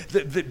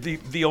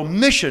 the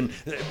omission,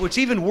 what's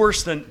even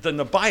worse than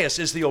the bias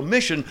is the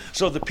omission.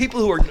 So the people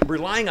who are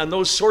relying on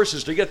those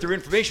sources to get their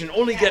information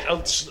only get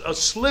a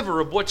sliver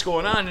of what's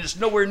going on, and it's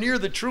nowhere near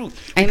the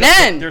truth. Because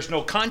Amen. There's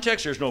no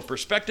context, there's no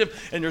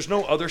perspective, and there's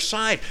no other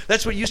side.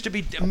 That's what used to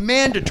be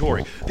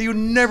mandatory. You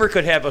never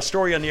could have a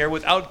story on the air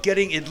without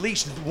getting at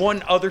least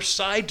one other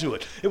side to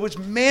it. It was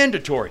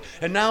mandatory.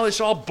 And now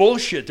it's all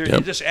bullshit. There's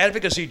this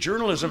advocacy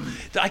journalism.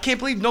 I can't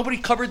believe nobody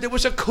covered there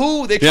was a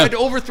coup. They tried to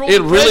overthrow It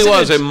the really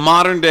was a president.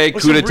 modern day It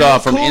was coup a d'etat real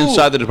from coup.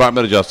 inside the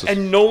Department of Justice.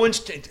 And no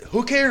one's.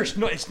 Who cares?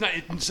 No, it's not.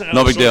 It's not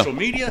No on big deal. social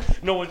media.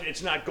 No one.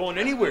 It's not going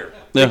anywhere.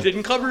 Yeah. They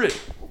didn't cover it.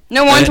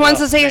 No one wants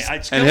to say I'd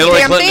and still- Hillary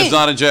damn Clinton thing. is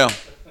not in jail.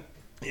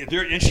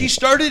 And she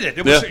started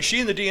it. She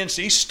and the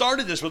DNC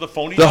started this with a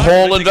phony. The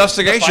document whole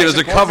investigation is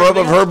a cover-up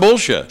of her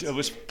bullshit. It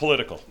was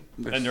political,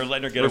 and they're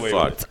letting her get away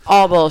with it.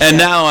 All bullshit. And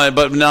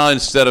now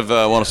instead of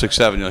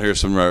 106.7, you'll hear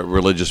some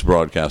religious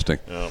broadcasting.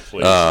 Oh,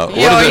 please.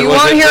 You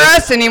won't hear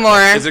us anymore.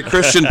 Is it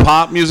Christian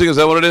pop music? Is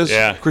that what it is?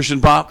 Yeah.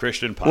 Christian pop?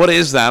 Christian pop. What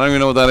is that? I don't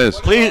even know what that is.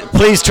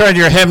 Please turn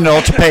your hymnal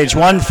to page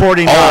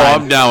 149. Oh,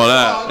 I'm down with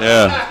that.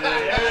 Yeah.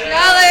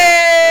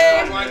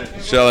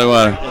 Shelley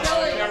Weiner.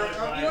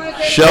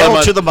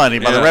 Hail to the Money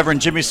by the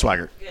Reverend Jimmy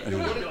Swaggart.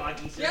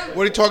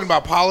 What are you talking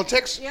about?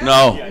 Politics?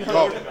 No.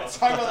 Let's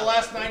talk about the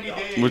last 90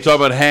 days. We're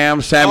talking about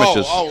ham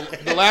sandwiches.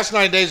 The last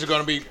 90 days are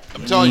going to be,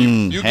 I'm telling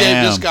you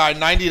gave this guy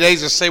 90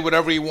 days to say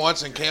whatever he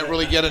wants and can't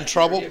really get in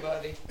trouble.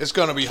 It's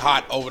going to be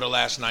hot over the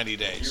last 90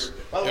 days.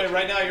 By the way,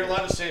 right now you're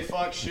allowed to say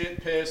fuck,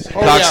 shit, piss.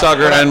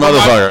 Cocksucker and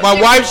motherfucker. My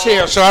wife's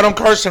here, so I don't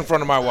curse in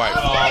front of my wife.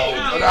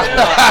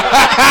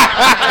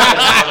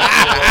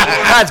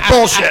 That's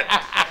bullshit.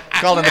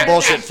 Calling the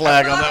bullshit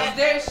flag on that.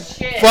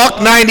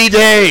 Fuck 90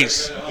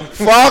 days.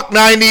 Fuck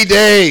 90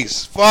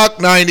 days. Fuck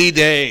 90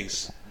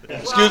 days.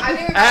 Excuse me.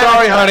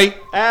 Sorry, honey.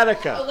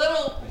 Attica.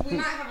 We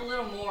might have a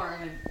little more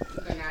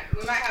than that.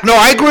 We might have No,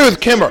 I agree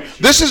with Kimmer.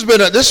 This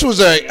was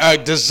a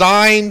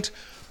designed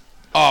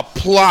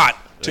plot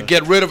to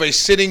get rid of a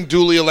sitting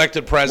duly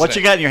elected president. What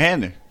you got in your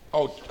hand there?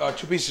 Oh,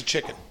 2 pieces of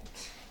chicken.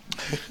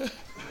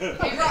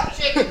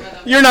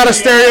 You're not a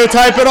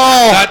stereotype at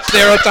all. Not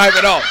stereotype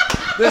at all.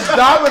 This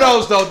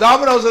Domino's, though.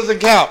 Domino's doesn't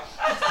count.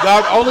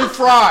 Only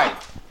fried.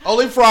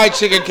 Only fried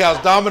chicken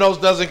counts. Domino's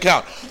doesn't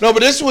count. No, but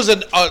this was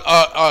a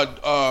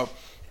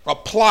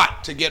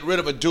plot to get rid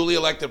of a duly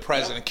elected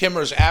president.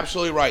 Kimmer's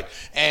absolutely right.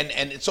 And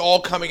it's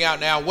all coming out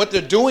now. What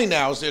they're doing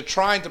now is they're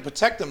trying to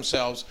protect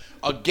themselves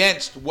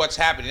against what's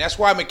happening. That's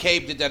why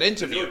McCabe did that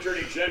interview. The new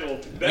Attorney General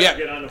better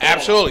get on the phone.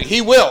 Absolutely.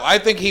 He will. I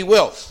think he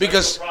will.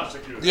 Because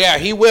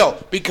he will.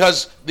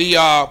 Because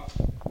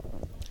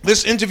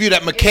this interview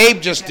that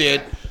McCabe just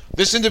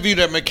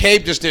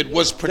did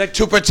was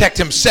to protect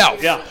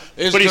himself. Yeah,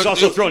 but he's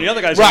also throwing the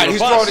other guys right. under the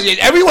bus.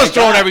 Everyone's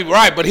throwing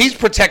right, but he's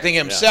protecting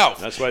himself.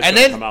 Yeah, that's why it's and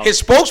gonna then come out.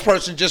 his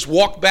spokesperson just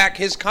walked back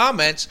his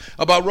comments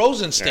about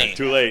Rosenstein. Yeah,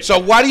 too late. So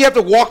why do you have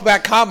to walk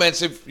back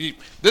comments if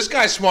this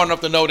guy's smart enough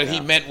to know that he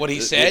meant what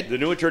he said? The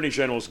new Attorney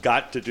General's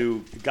got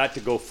to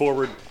go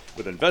forward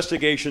with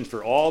investigations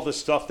for all the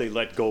stuff they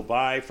let go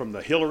by from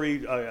the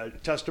Hillary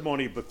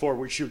testimony before,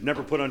 where she would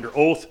never put under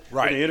oath.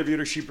 Right. When they interviewed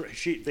her,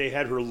 they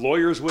had her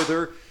lawyers with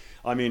her.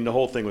 I mean, the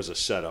whole thing was a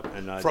setup,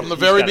 and from the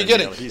very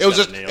beginning,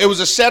 it was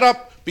a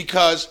setup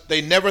because they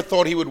never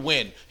thought he would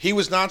win. He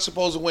was not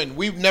supposed to win.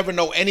 We'd never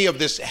know any of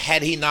this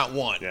had he not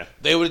won. Yeah.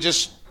 They would have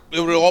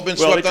all been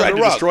swept under the rug. Well, they tried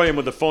to destroy him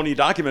with the phony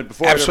document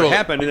before it ever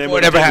happened, and then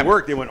when it didn't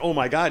work, they went, "Oh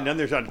my God!" And then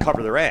they're trying to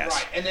cover their ass.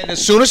 Right. And then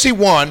as soon as he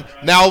won,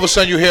 now all of a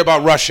sudden you hear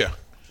about Russia.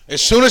 As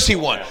soon as he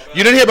won,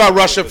 you didn't hear about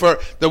Russia for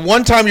the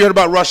one time you heard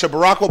about Russia.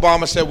 Barack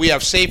Obama said we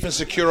have safe and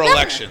secure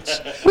elections.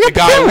 The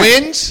guy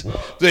wins.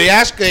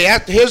 Here's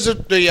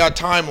the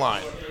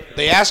timeline.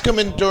 They ask him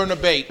during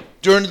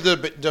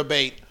the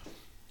debate,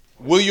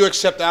 will you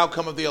accept the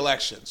outcome of the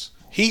elections?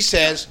 He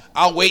says,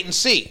 I'll wait and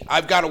see.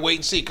 I've got to wait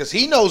and see, because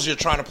he knows you're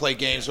trying to play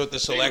games with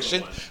this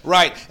election.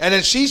 Right. And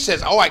then she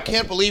says, I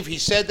can't believe he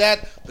said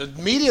that. The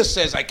media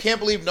says, I can't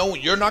believe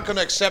you're not going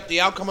to accept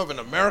the outcome of an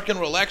American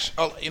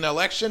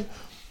election.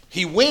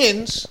 He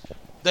wins,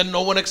 then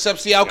no one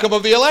accepts the outcome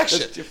of the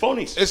election. It's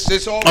phonies.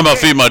 It's all I'm going to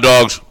feed my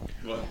dogs.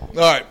 All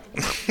right.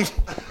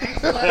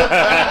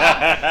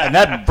 And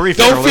that brief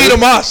Don't feed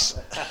them us.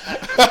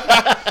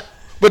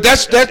 But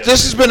this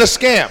has been a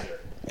scam,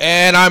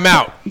 and I'm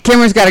out.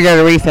 Kimmer's got to go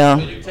to refill.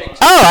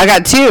 Oh, I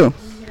got 2.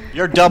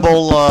 You're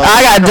double.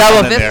 I got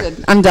double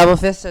fisted. I'm double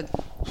fisted.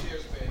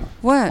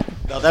 What?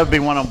 No, that would be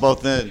one on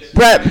both ends.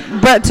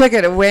 Brett took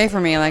it away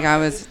from me like I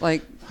was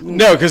like.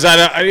 No, because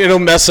it'll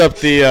mess up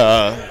the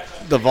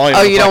volume.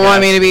 Oh, you don't want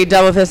me to be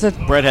double fisted?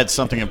 Brett had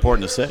something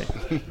important to say.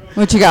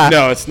 What you got?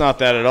 No, it's not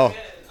that at all.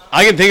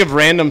 I can think of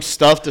random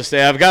stuff to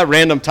say. I've got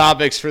random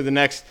topics for the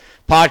next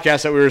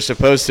podcast that we were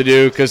supposed to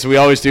do, because we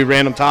always do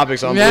random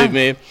topics on Believe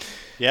Me.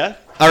 Yeah?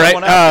 All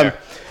right.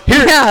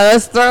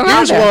 Let's throw them out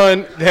Here's there.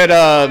 one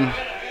that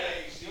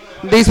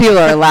These people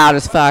are loud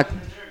as fuck.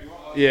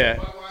 yeah.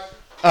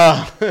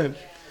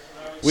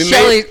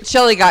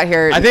 Shelly got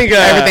here. I think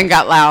everything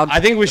got loud. I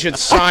think we should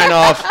sign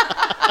off.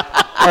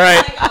 All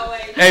right.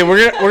 Hey,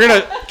 we're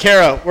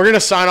gonna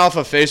sign off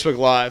of Facebook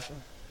Live.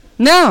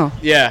 No.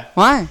 Yeah.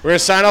 Why? We're gonna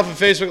sign off of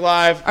Facebook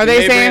Live. Are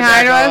they saying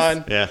hi to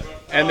us? Yeah.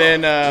 And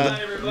then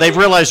they've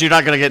realized you're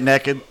not going to get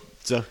naked.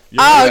 So do you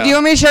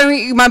want me to show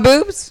you my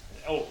boobs?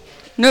 Oh.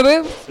 No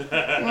boobs?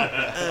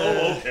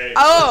 Oh, okay.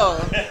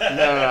 Oh.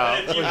 no.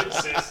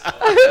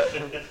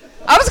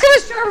 I was going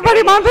to show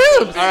everybody my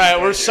boobs. All right,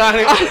 we're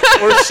signing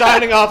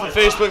off of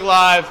Facebook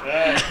Live.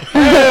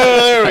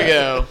 There we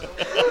go.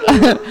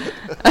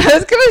 I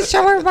was going to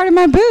show everybody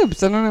my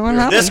boobs. I don't know what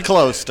happened. This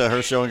close to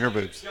her showing her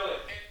boobs.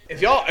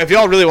 If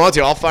y'all really want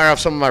to, I'll fire off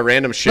some of my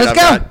random shit Let's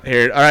I've go. got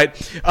here. All right.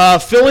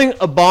 Filling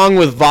a bong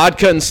with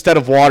vodka instead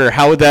of water,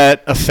 how would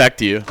that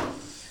affect you?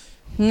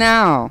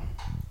 No.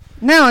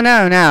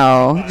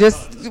 No.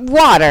 Just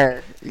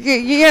water.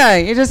 Yeah,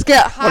 you just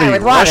get high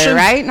with water, Russian?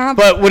 right? Not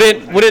But would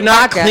it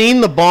not vodka.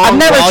 clean the bong I've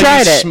never while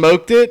tried you it.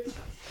 smoked it?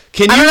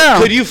 I don't know.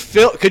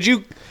 Could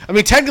you I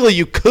mean technically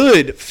you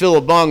could fill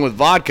a bong with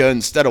vodka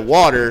instead of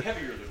water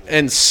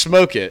and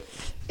smoke it.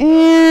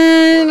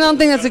 I don't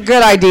think that's a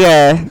good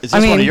idea. Is this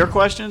one of your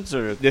questions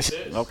or This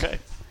okay?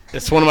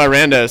 it's one of my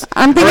randos.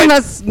 I'm thinking All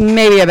right. that's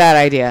maybe a bad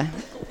idea.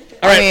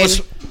 All right, I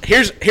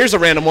mean- here's a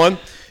random one.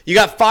 You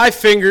got 5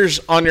 fingers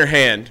on your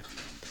hand.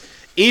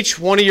 Each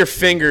one of your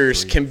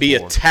fingers can be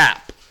a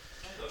tap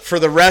for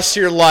the rest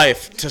of your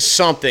life to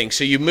something.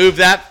 So you move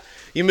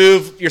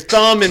your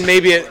thumb and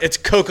maybe it's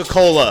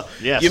Coca-Cola.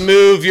 Yes. You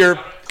move your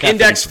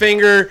index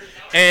finger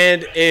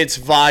and it's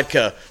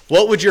vodka.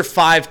 What would your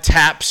 5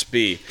 taps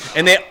be?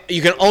 And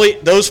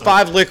those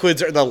 5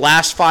 liquids are the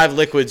last 5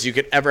 liquids you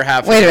could ever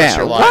have for Wait the a rest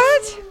of minute. your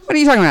life. What? What are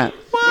you talking about?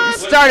 What?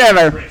 Start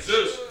over.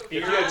 All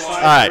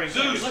right,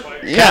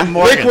 Yeah.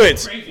 Morgan.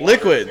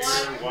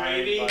 Liquids.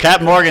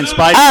 Captain Morgan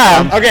spiced Oh.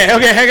 rum. Okay,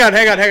 hang on.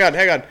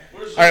 All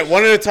right,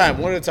 one at a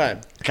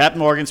time. Captain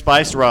Morgan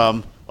spiced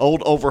rum.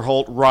 Old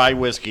Overholt rye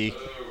whiskey.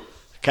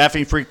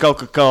 Caffeine-free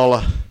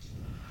Coca-Cola.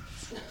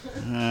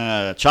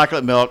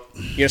 Chocolate milk.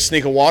 You gonna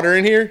sneak a water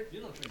in here?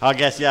 I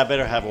guess I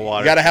better have a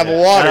water. Gotta have a Yeah.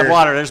 water. Gotta have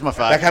water. There's my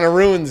 5. That kind of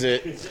ruins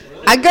it.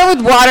 I go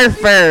with water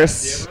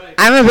first.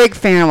 I'm a big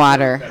fan of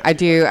water. I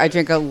do. I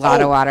drink a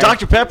lot of water.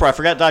 Dr. Pepper. I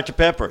forgot Dr.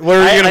 Pepper.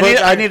 Where are you gonna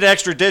put- I need an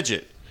extra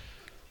digit.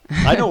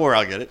 I know where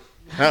I'll get it.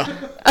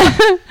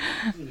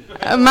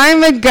 Mine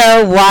would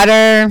go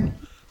water,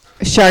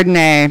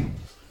 Chardonnay,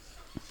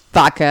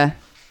 vodka.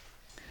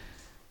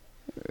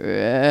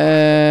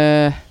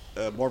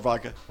 More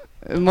vodka.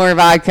 More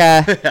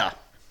vodka, Yeah.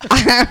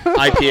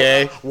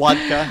 IPA.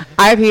 Vodka.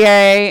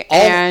 IPA,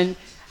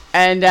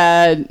 and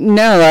a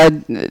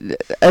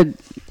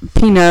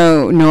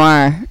Pinot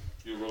Noir.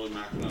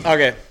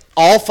 Okay.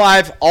 All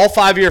five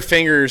of your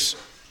fingers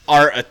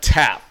are a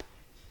tap,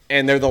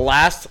 and they're the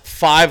last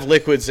 5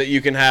 liquids that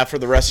you can have for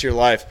the rest of your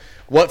life.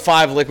 What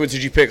 5 liquids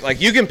did you pick?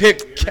 Like you can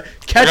pick ketchup.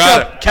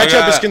 got it. Ketchup I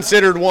got is it.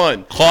 considered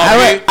one.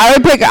 Coffee. I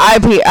would pick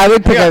IP. I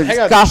would pick Hang on, a hang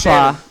on, scofflaw.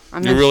 Shannon.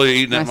 I'm You're not- really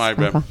eating at nice my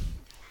bread. scofflaw.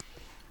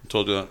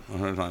 Told you that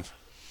 100 times.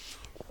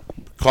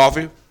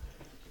 Coffee.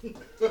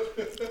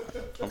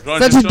 I'm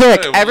trying Such to a tell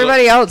dick. you,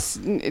 Everybody else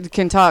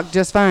can talk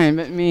just fine,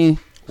 but me.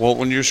 Well,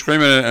 when you're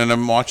screaming it and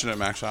I'm watching it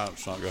max out,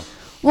 it's not good.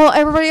 Well,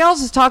 everybody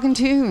else is talking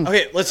too.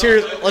 Okay, let's hear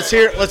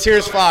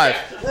his 5.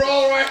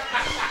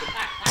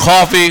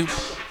 Coffee.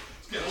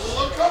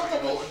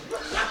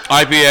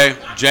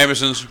 IPA,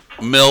 Jameson's,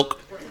 milk,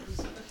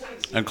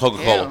 and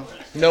Coca-Cola.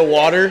 No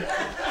water.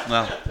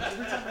 No.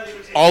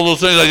 All those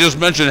things I just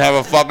mentioned have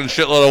a fucking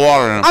shitload of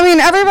water in them. I mean,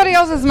 everybody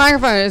else's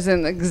microphone is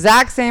in the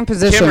exact same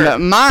position, Kimmer, but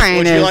mine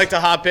would is. you like to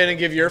hop in and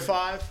give your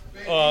 5?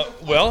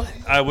 Well,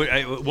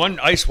 one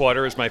ice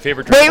water is my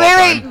favorite drink Wait, of all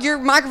wait, time. wait! Your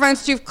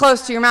microphone's too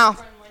close to your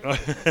mouth.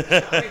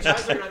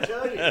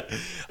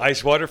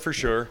 Ice water for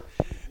sure.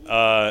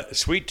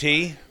 Sweet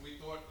tea.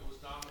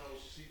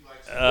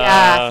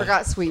 Yeah, I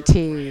forgot sweet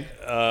tea.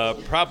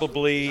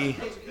 Probably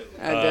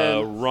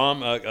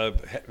rum.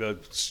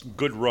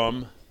 Good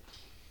rum.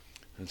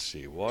 Let's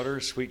see. Water,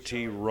 sweet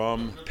tea,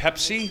 rum,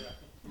 Pepsi.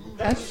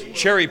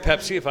 Cherry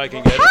Pepsi, if I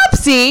can get it.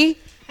 Pepsi.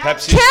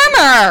 Pepsi.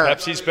 Kimmer!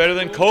 Pepsi's better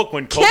than Coke.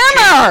 When Coke,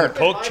 Kimmer! when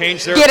Coke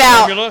changed their Get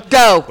out. formula,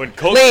 Go. When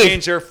Coke Leave.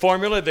 changed their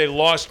formula, they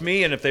lost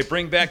me. And if they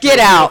bring back Get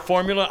their real out.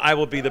 formula, I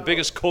will be the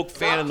biggest Coke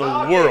fan in the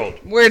world.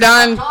 We're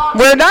done.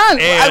 We're done.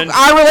 And-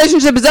 Our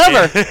relationship is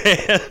over.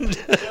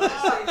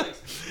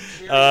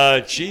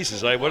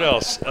 Jesus, what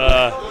else?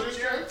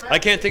 I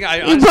can't think.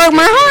 You broke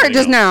my heart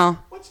just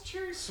now.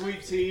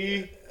 Sweet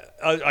tea.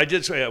 I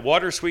did say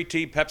water, sweet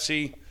tea,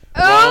 Pepsi,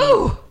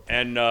 Oh.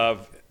 and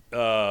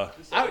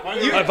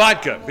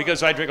vodka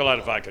because I drink a lot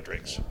of vodka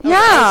drinks.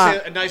 Yeah.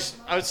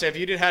 I would say if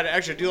you didn't have to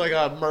actually do like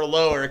a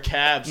Merlot or a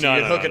cab, so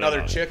you could hook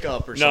another chick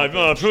up or something.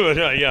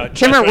 Yeah.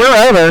 Kimmer, that's we're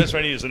what- over. That's what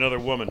I need is another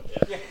woman.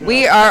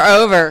 We are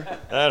over.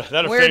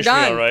 That'll We're finish me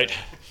done. all right.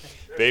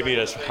 Baby,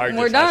 that's hard.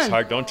 We're That's done.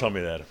 hard. Don't tell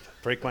me that.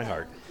 Break my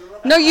heart.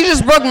 No, you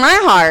just broke my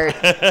heart.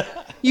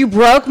 You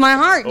broke my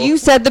heart. You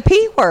said the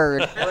P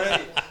word.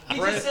 He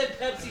just said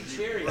Pepsi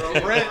Cherry.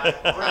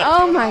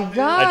 Oh my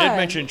God. I did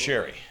mention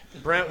cherry.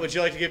 Brent, would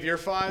you like to give your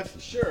 5?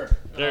 Sure.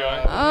 There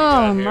you go.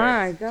 Oh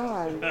my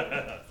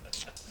God.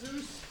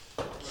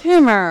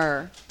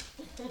 Kimmer.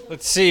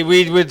 Let's see.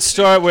 We would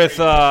start with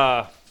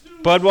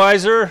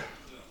Budweiser,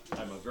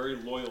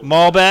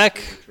 Malbec,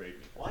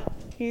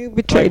 You like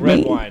betrayed red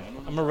me. wine.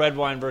 I'm a red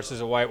wine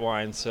versus a white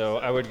wine, so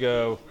I would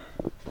go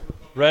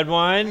red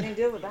wine,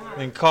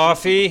 then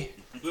coffee,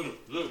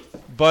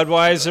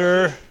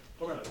 Budweiser,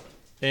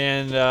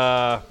 and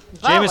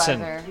Jameson.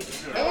 Ew.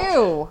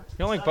 You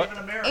don't like Bud?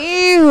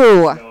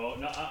 Ew.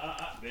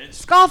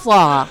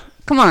 Scofflaw.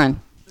 Come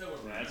on.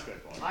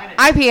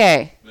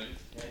 IPA.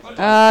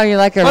 Oh, you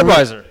like a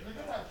Budweiser.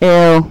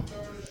 Ew.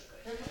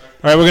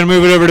 All right, we're gonna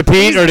move it over to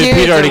Pete, or did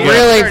Pete already go?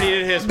 really, Already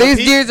did his, but these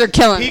dudes are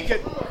killing. He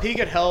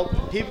could help.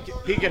 He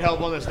could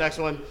help on this next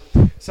one.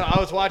 So I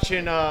was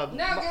watching. No,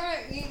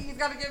 he's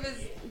got to give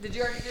his. Did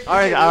you already give?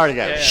 I already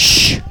got it.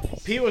 Shh.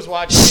 Pete was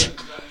watching.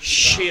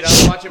 Pete, I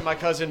was watching my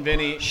cousin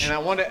Vinny, and I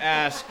wanted to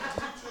ask: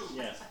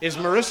 is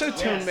Marissa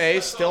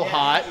Tomei still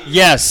hot?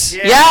 Yes.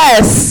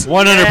 Yes.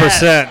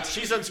 100%.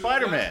 She's on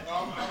Spider-Man.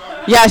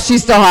 Yeah,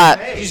 she's still hot.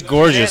 She's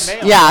gorgeous.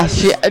 Yeah,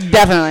 she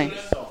definitely.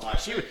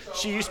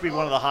 She used to be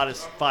one of the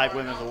hottest 5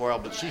 women in the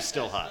world, but she's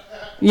still hot.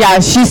 Yeah,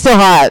 she's still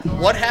hot.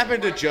 What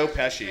happened to Joe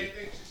Pesci?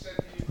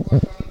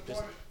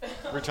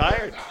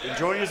 Retired,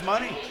 enjoying his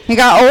money. He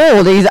got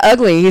old. He's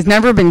ugly. He's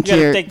never been You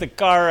gotta cute. take the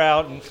car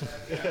out. And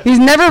He's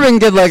never been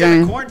good In a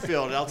looking.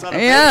 cornfield outside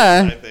of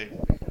Yeah. Vegas, I think.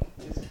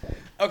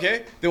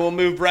 Okay, then we'll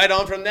move right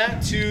on from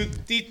that to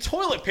the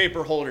toilet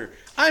paper holder.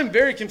 I'm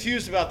very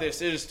confused about this.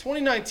 It is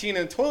 2019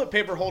 and the toilet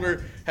paper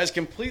holder has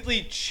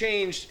completely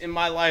changed in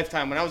my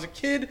lifetime. When I was a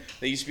kid,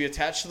 they used to be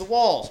attached to the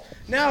walls.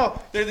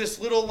 Now they're this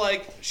little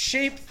like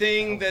shape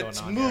thing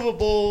that's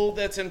movable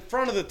that's in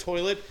front of the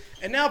toilet.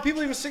 And now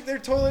people even stick their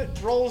toilet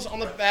rolls on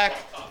the back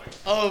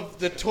of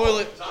the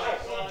toilet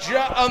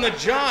on the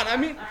john. I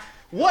mean,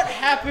 what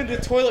happened to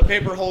toilet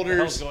paper holders?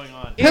 What's going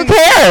on? Who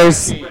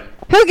cares?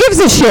 Who gives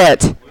a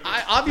shit?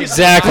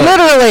 Exactly.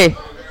 Literally.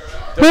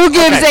 Who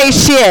gives a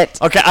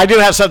shit? Okay, I do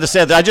have something to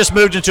say. I just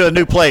moved into a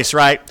new place,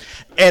 right?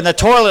 And the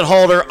toilet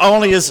holder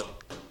only is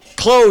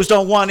closed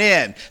on one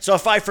end. So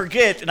if I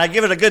forget and I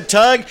give it a good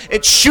tug,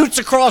 it shoots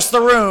across the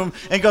room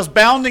and goes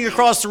bounding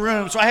across the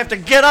room. So I have to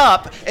get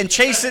up and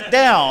chase it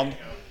down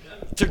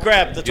to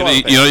grab the toilet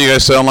paper. You know what you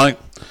guys sound like?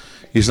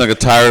 He's like a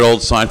tired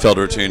old Seinfeld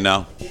routine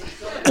now.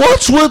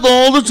 What's with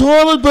all the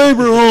toilet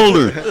paper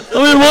holder?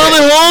 I mean, why do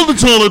they hold the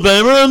toilet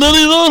paper and then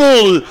he don't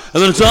hold it?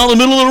 And then it's out in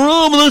the middle of the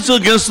room and it's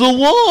against the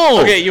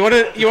wall. Okay, you want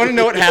to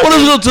know what happened? What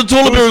is it? The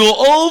toilet paper go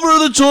over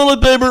the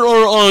toilet paper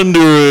or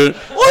under it?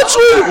 What's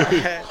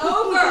with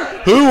Over.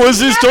 Who was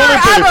this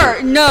toilet paper?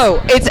 Ever. No,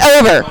 it's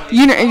over.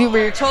 You know,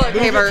 your toilet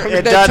paper.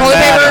 It the doesn't toilet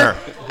matter.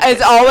 paper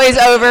is always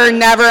over,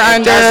 never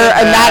under, doesn't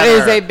and that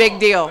is matter. a big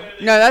deal.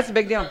 No, that's a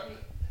big deal.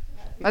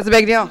 That's a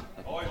big deal.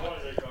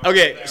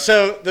 Okay,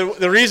 so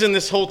the reason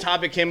this whole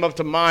topic came up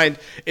to mind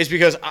is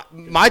because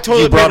my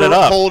toilet brought paper it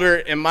up. holder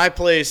in my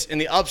place in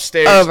the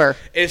upstairs Over.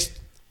 is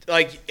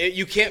like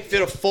you can't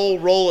fit a full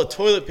roll of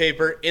toilet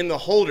paper in the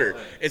holder.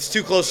 It's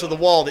too close to the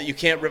wall that you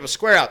can't rip a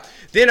square out.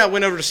 Then I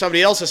went over to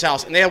somebody else's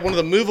house and they had one of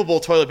the movable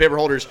toilet paper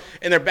holders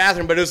in their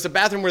bathroom, but it was the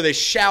bathroom where they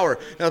shower.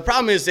 Now the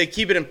problem is they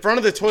keep it in front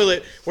of the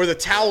toilet where the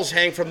towels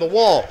hang from the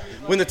wall.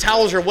 When the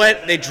towels are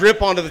wet, they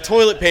drip onto the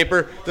toilet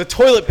paper. The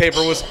toilet paper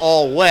was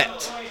all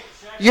wet.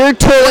 Your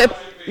toilet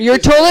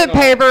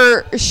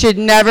paper should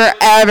never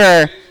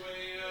ever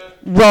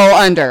roll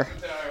under.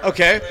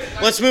 Okay,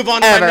 let's move on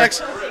to Ever. my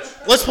next.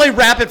 Let's play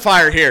rapid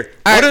fire here.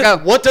 All right, go.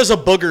 What does a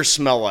booger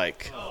smell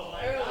like?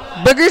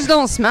 Boogers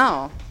don't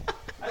smell.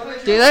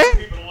 Do they?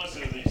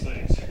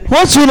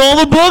 What's with all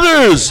the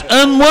boogers?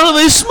 And what do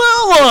they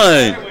smell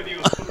like?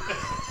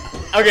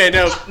 Okay,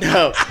 no.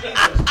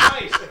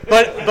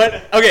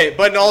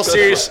 But in all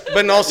seriousness.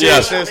 In all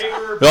seriousness?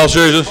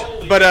 Boogers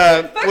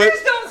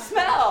don't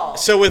smell.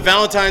 So with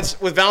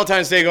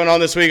Valentine's Day going on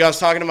this week, I was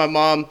talking to my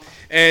mom,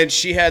 and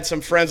she had some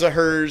friends of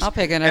hers. I'll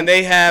pick it up. And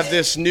they have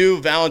this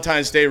new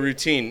Valentine's Day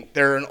routine.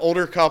 They're an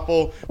older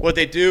couple. What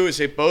they do is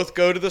they both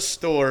go to the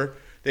store.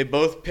 They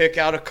both pick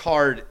out a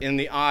card in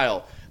the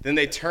aisle. Then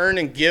they turn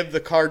and give the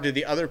card to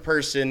the other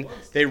person.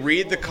 They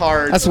read the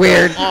card. That's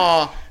weird.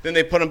 Then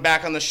they put them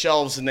back on the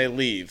shelves and they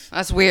leave.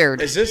 That's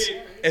weird. Is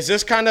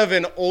this kind of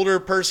an older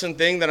person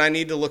thing that I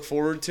need to look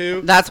forward to?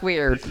 That's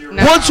weird.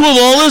 No. What's with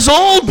all this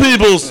old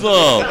people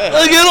stuff?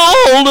 They get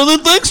old and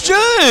then things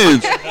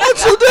change.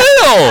 What's the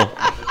deal?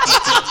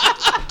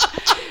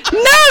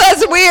 No,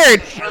 that's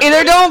weird.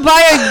 Either don't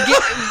buy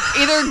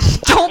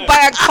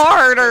a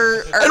card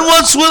or And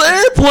what's with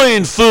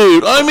airplane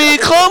food? I mean,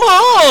 come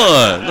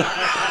on.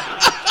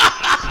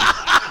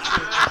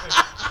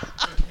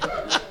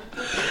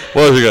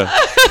 What have you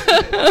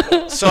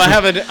got? So I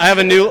have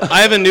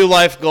a new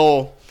life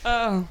goal.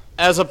 Oh.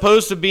 As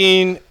opposed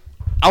to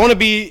I want to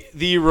be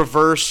the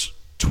reverse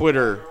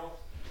Twitter.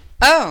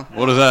 Oh.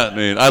 What does that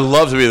mean? I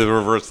love to be the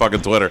reverse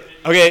fucking Twitter.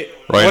 Okay.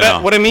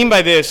 Now. What I mean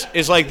by this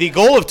is like the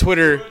goal of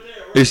Twitter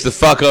Is to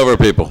fuck over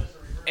people.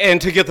 and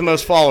to get the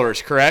most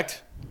followers,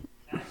 correct?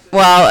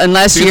 Well,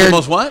 unless See you're the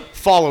most what?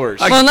 Followers.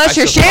 unless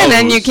you're suppose.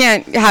 Shannon, you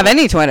can't have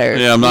any Twitter.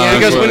 Yeah, I'm not.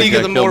 Because that's when why you they get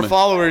the can't kill more me.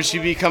 followers,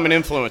 you become an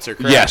influencer,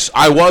 correct? Yes,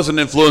 I was an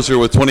influencer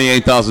with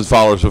 28,000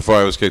 followers before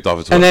I was kicked off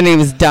of Twitter. And then he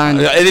was done.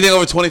 Anything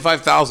over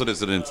 25,000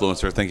 is an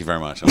influencer. Thank you very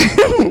much.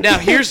 Now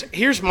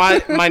here's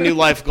my new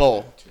life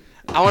goal.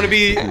 I want to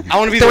be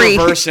the 3.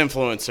 reverse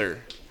influencer.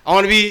 I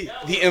want to be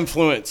the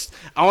influenced.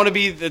 I want to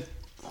be the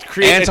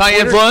create a Twitter-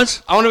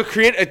 Anti-influence? I want to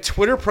create a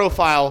Twitter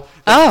profile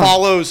that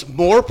follows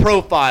more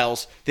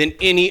profiles than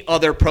any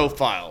other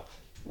profile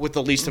with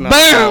the least amount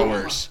of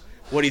followers.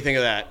 What do you think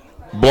of that?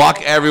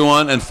 Block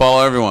everyone and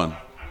follow everyone.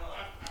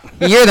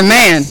 You're the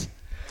man.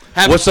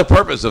 What's the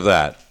purpose of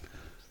that?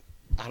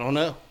 I don't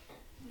know.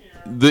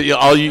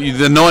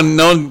 No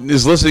one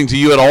is listening to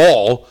you at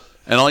all,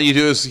 And all you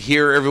do is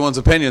hear everyone's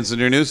opinions in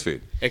your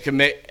newsfeed. It could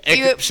make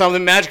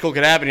something magical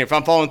could happen here. If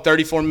I'm following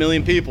 34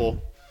 million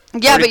people,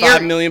 Yeah, but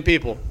 35 million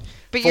people,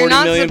 but 40 you're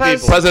not million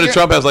supposed. people. President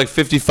Trump has like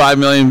 55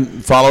 million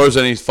followers,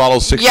 and he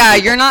follows 60 Yeah,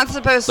 people. you're not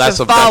supposed That's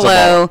to a- that's a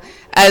follow bar.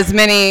 as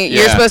many.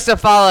 You're Yeah. supposed to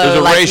follow There's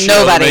a like ratio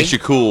nobody. that makes you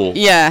cool.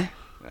 Yeah.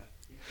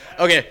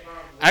 Okay,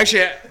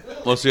 actually,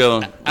 What's the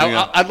other one?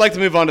 I'd like to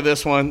move on to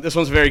this one. This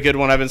one's a very good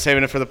one. I've been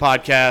saving it for the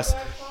podcast.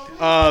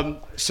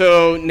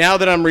 So now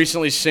that I'm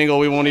recently single,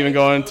 we won't even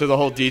go into the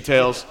whole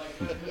details.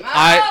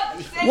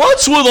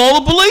 What's with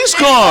all the police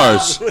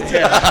cars?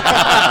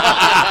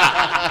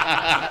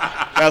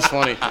 That's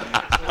funny.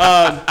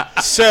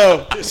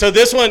 So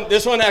this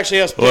one actually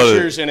has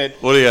pictures in it.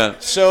 What do you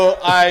got? So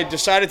I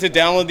decided to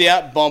download the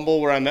app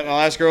Bumble, where I met my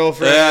last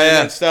girlfriend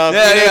and stuff.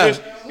 Yeah, You know, yeah.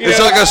 just, you It's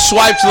know, like a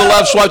swipe to the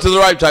left, swipe to the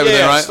right type of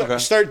thing, right? Okay.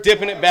 Start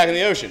dipping it back in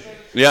the ocean.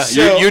 Yeah,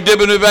 So- you're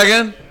dipping it back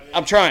in?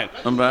 I'm trying.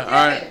 I'm back. All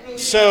right.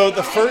 So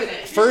the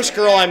first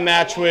girl I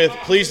matched with,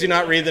 please do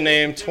not read the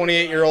name,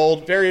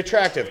 28-year-old, very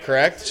attractive,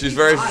 correct? She's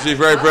very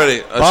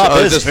pretty.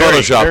 Bob is just very,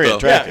 Photoshop very though.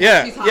 attractive.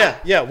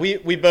 Yeah.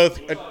 We both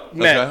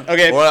met.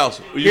 Okay. What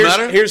else? You met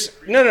her?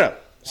 No.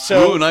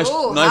 So Ooh, nice.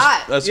 Ooh, Nice.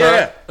 hot. That's yeah,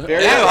 her.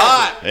 very Ew, attractive.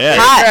 hot. Yeah.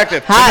 Hot.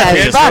 attractive. Hot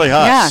as It's fuck. really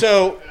hot. Yeah.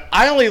 So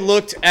I only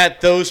looked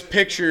at those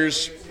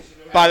pictures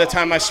by the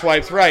time I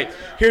swiped right.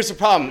 Here's the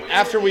problem.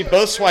 After we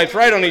both swiped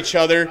right on each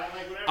other,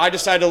 I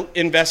decided to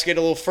investigate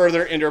a little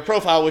further into her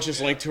profile, which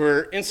is linked to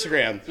her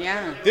Instagram.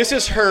 Yeah. This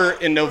is her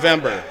in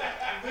November.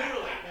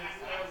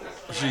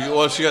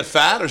 She got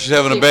fat or she's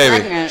having a baby?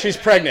 Pregnant. She's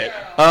pregnant.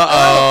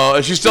 Uh-oh.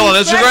 Is she still on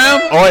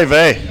Instagram? Oy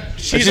vey.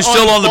 She's she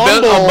still on the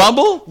on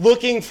Bumble?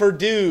 looking for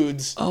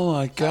dudes. Oh,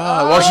 my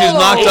God. While she's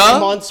knocked 8 up?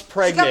 months She's got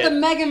pregnant. the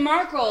Meghan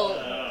Markle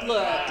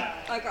look.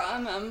 Like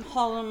I'm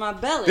holding my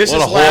belly. This What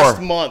is a whore.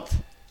 last month.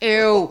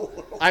 Ew.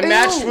 I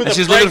matched with And a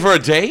she's looking for a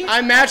date?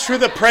 I matched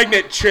with a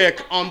pregnant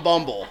chick on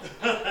Bumble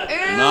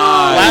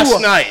Nice.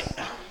 last night.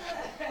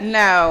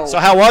 No. So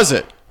how was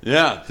it?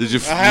 Yeah. Did you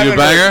haven't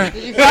bang her?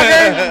 Did you fuck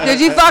her? Did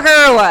you fuck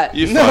her or what?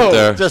 You No. fucked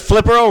her. Just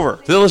flip her over.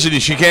 Listen,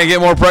 she can't get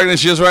more pregnant than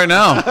she is right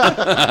now. No.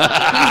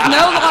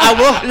 I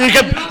will. You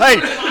can, hey,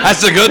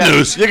 That's the good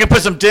news. you can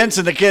put some dents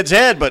in the kid's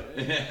head, but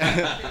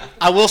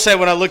I will say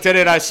when I looked at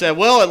it, I said,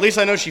 "Well, at least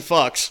I know she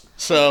fucks."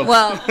 So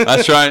Well,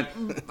 That's right.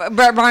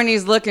 Brett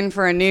Barney's looking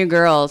for a new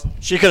girl. So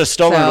she could have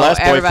stolen her last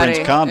everybody,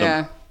 boyfriend's condom.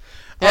 Yeah.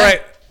 all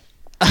right,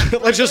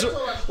 let's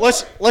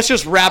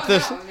just wrap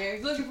this.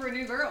 He's looking for a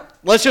new girl.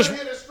 Let's just.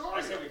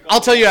 I'll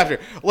tell you after.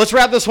 Let's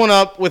wrap this one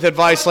up with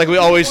advice, like we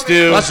always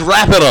do. Let's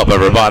wrap it up,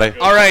 everybody.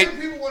 All right.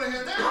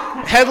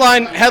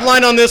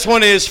 Headline on this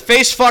one is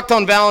face fucked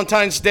on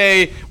Valentine's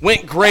Day.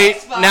 Went great.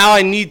 Now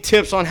I need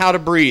tips on how to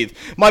breathe.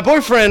 My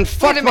boyfriend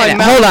fucked my minute.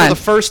 mouth Hold for on. the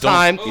first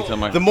time. eat that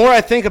microphone. The more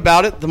I think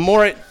about it, the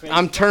more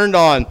I'm turned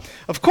on.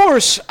 Of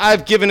course,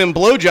 I've given him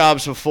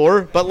blowjobs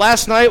before, but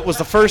last night was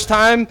the first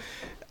time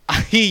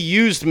he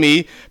used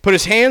me, put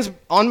his hands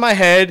on my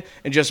head,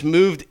 and just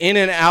moved in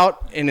and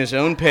out in his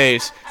own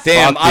pace.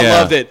 Damn, Fuck I yeah.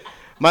 loved it.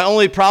 My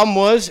only problem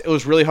was it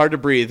was really hard to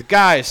breathe.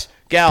 Guys,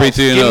 gals, Breathe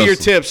through your give me nose. your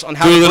tips on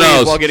how Through to the breathe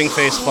nose. while getting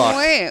face fucked.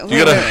 Wait.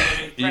 You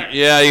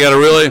gotta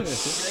really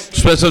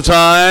spend some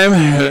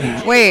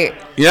time. Wait.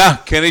 Yeah,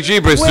 Kenny G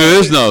breathes through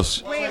his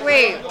nose.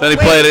 Wait. Then he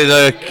played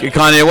at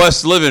Kanye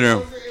West's living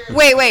room.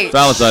 Wait.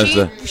 Valentine's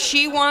Day.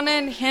 She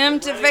wanted him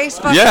to face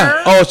fuck Yeah.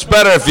 her. Oh, it's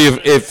better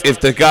if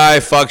the guy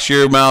fucks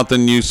your mouth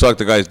and you suck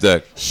the guy's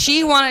dick.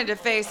 She wanted to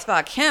face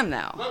fuck him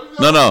though.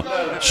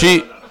 No.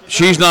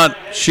 She's not.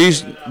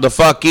 She's the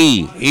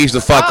fuckee. He's the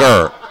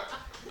fucker.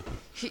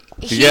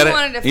 He get it?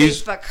 wanted to He's-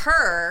 face fuck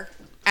her,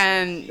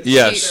 and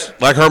Yes.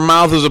 Like her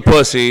mouth is a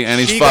pussy and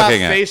he's She got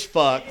fucking it. face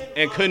fucked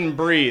and couldn't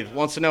breathe.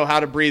 Wants to know how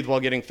to breathe while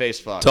getting face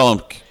fucked. Tell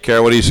him,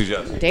 Kara, what do you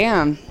suggest?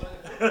 Damn.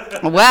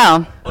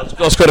 Well,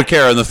 Let's go to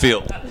Kara in the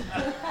field.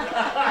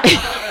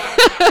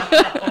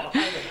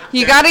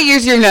 you got to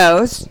use your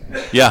nose.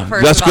 Yeah,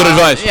 First that's of good all.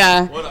 advice.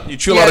 Yeah. You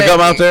chew a lot of gum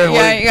out there?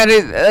 Yeah, you got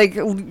to like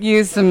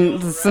use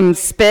some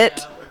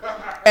spit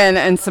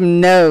and some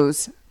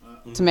nose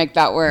to make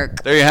that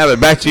work. There you have it.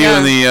 Back to you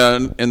Yeah.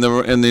 in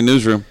the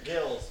newsroom.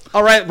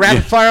 All right,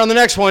 rapid fire on the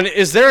next one.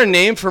 Is there a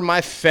name for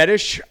my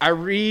fetish? I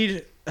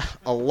read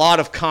a lot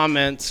of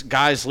comments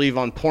guys leave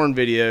on porn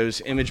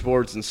videos, image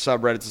boards, and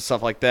subreddits and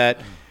stuff like that,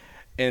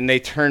 and they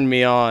turn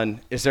me on.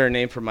 Is there a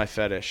name for my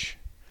fetish?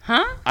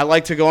 Huh? I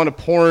like to go on to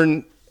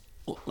porn.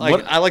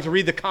 What? I like to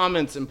read the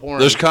comments in porn.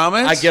 There's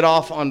comments? I get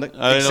off on the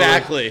didn't know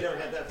exactly.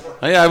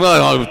 Yeah,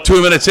 I'm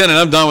 2 minutes in and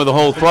I'm done with the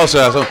whole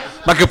process.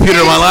 My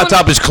computer, my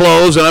laptop is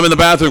closed and I'm in the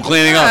bathroom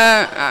cleaning up.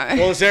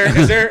 Well, is there? I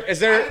didn't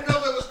know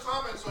there was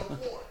comments on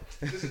porn.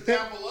 Is it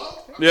down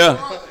below?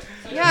 Yeah.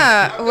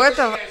 Yeah. What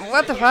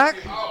the fuck?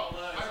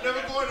 Oh, I've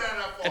never gone down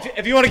that far.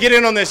 If you want to get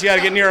in on this, you got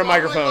to get near a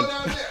microphone.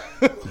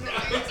 No,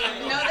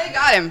 they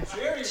got him.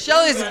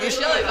 Shelly's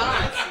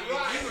on.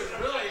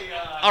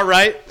 All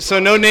right, so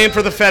no name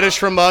for the fetish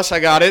from us.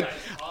 I got it.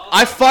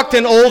 I fucked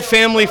an old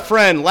family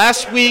friend.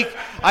 Last week,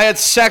 I had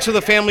sex with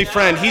a family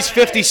friend. He's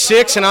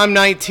 56 and I'm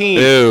 19.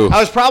 Ew. I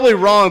was probably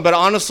wrong, but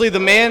honestly, the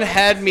man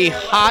had me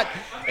hot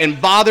and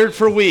bothered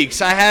for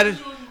weeks. I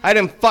had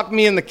him fuck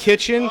me in the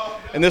kitchen,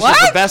 and this was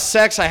the best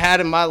sex I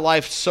had in my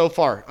life so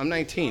far. I'm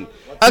 19.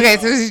 Okay,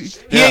 so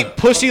he ate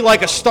pussy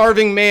like a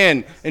starving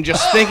man, and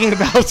just thinking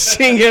about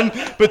seeing him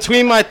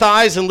between my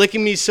thighs and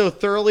licking me so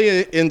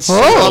thoroughly and so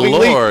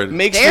lovingly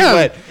makes me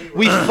wet.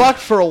 We fucked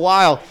for a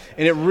while,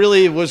 and it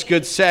really was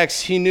good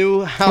sex. He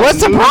knew how What's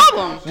the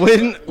problem?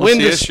 When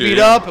to speed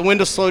up and when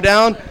to slow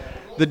down.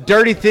 The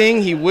dirty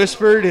thing he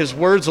whispered, his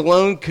words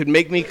alone could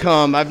make me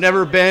come. I've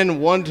never been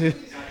one to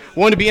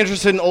be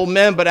interested in old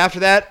men, but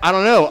after that, I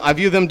don't know. I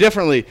view them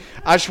differently.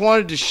 I just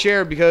wanted to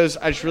share because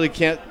I just really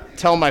can't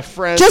tell my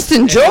friends. Just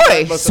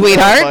enjoy,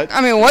 sweetheart.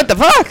 I mean, what the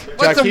fuck?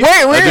 Where's the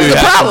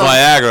problem?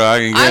 Viagra, I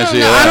can guarantee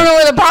you I don't know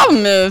where the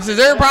problem is. Is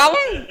there a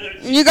problem?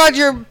 You got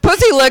your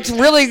pussy licked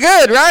really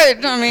good, right?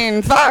 I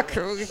mean, fuck.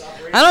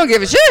 I don't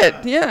give a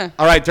shit. Yeah.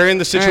 All right. During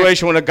the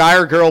situation when a guy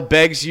or girl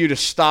begs you to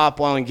stop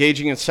while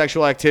engaging in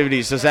sexual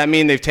activities, does that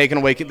mean they've taken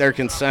away their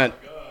consent?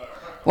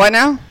 What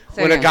now?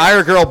 When a guy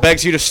or girl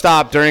begs you to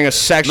stop during a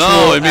sexual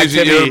No, it means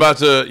activity, you're about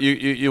to.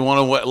 You want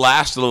to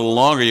last a little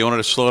longer. You want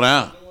it to slow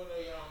down.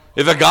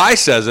 If a guy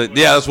says it,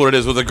 yeah, that's what it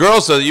is. When the girl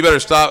says it, you better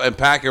stop and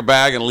pack your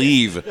bag and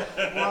leave.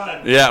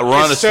 Yeah,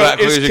 run as fast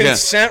as you can. Is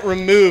consent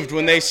removed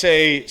when they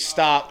say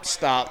stop,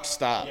 stop,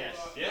 stop?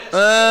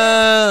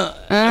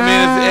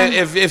 I mean,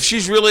 if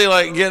she's really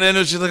like getting into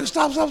it, she's like,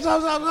 stop.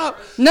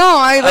 No,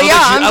 I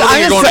don't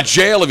think you're going to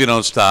jail if you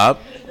don't stop.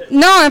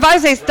 No, if I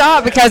say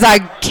stop because I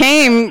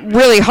came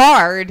really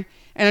hard,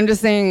 and I'm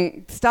just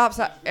saying stop,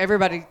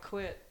 everybody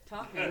quit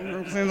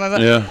talking.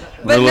 Yeah.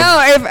 But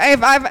no,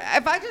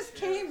 if I just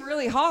came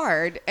really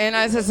hard and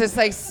I just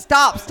say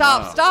stop,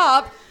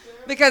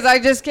 because I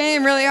just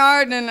came really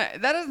hard, and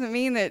that doesn't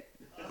mean that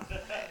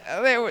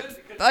there was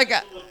like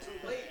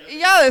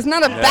it's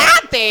not a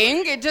bad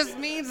thing. It just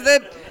means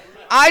that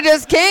I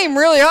just came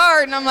really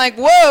hard, and I'm like,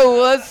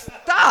 whoa, let's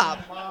stop.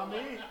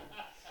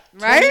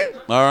 Right?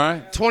 All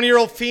right.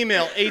 20-year-old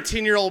female,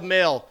 18-year-old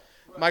male.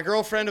 My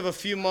girlfriend of a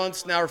few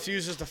months now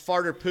refuses to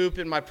fart or poop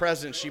in my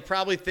presence. She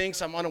probably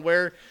thinks I'm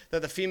unaware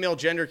that the female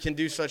gender can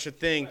do such a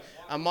thing.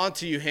 I'm on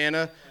to you,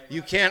 Hannah.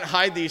 You can't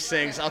hide these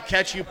things. I'll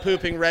catch you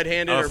pooping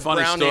red-handed or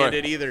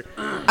brown-handed either.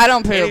 I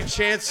don't poop. Any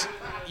chance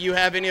you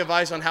have any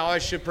advice on how I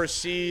should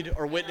proceed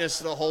or witness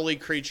the holy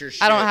creature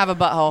shit? I don't have a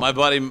butthole.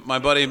 My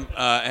buddy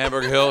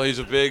Hamburger Hill, he's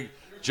a big,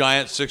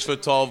 giant,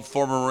 6-foot-tall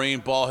former Marine,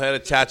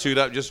 bald-headed, tattooed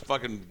up,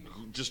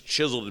 just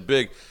chiseled and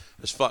big.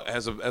 As fuck,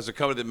 has a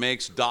company that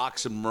makes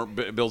docks and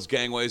builds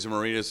gangways and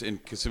marinas in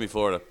Kissimmee,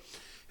 Florida.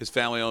 His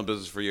family owned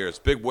business for years.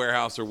 Big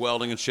warehouse, they're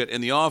welding and shit.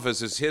 In the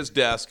office is his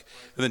desk,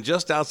 and then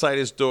just outside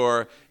his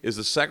door is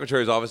the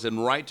secretary's office,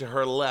 and right to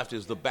her left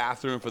is the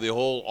bathroom for the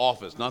whole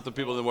office, not the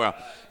people in the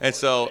warehouse.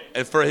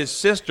 And for his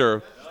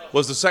sister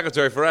was the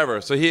secretary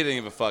forever, so he didn't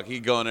give a fuck.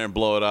 He'd go in there and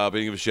blow it up.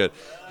 He didn't give a shit.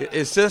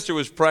 His sister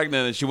was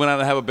pregnant, and she went out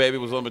to have a baby,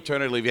 was on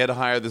maternity leave. He had to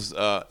hire this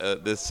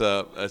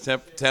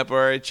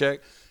temporary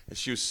chick. And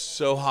she was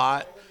so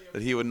hot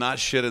that he would not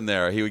shit in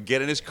there. He would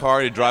get in his car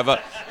and he'd drive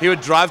up. He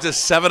would drive to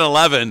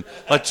 7-Eleven,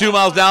 like 2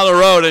 miles down the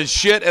road, and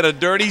shit at a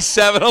dirty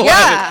 7-Eleven.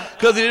 Yeah.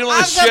 Because he didn't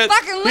want to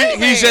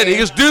shit. He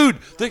goes, dude,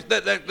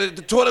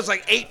 the toilet's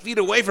like 8 feet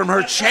away from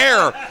her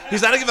chair.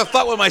 He's not give a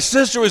fuck when my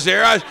sister was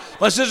there.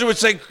 My sister would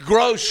say,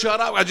 gross,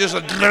 shut up. I just,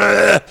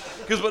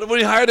 because when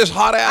he hired this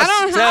hot ass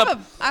I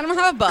don't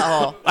have a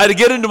butthole. I had to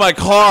get into my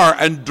car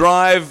and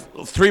drive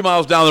 3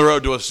 miles down the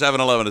road to a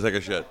 7-Eleven to take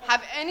a shit.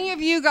 Have any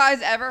of you guys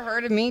ever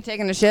heard of me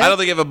taking a shit? I don't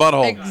think you have a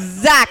butthole.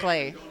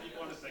 Exactly.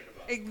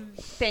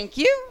 Thank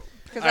you.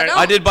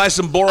 I did buy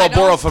some Bora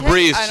Bora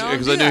Febreze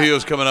because I knew he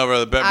was coming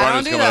over. Barney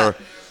was coming over.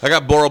 I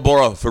got Bora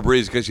Bora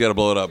Febreze in case you got to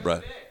blow it up,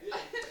 Brett.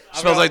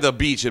 Smells like the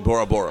beach at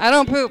Bora Bora. I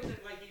don't poop.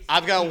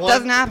 I've got one.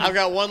 Doesn't happen. I've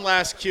got one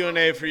last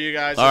Q&A for you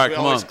guys. All right, we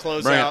come always on.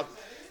 close Bring out.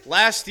 it.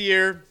 Last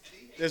year,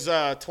 there's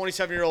a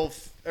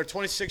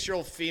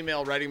 26-year-old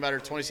female writing about her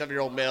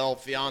 27-year-old male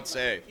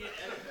fiance.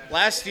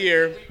 Last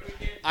year,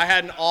 I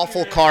had an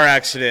awful car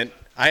accident.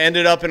 I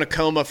ended up in a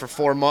coma for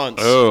 4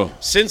 months. Oh.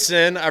 Since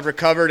then, I've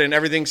recovered and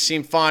everything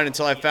seemed fine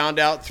until I found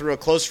out through a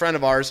close friend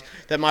of ours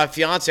that my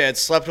fiance had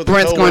slept with a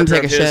coworker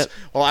of his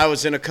while I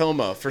was in a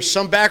coma. For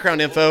some background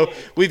info,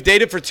 we've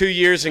dated for 2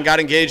 years and got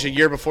engaged a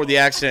year before the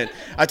accident.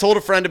 I told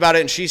a friend about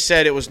it, and she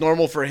said it was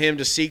normal for him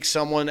to seek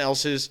someone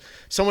else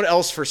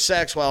for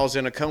sex while I was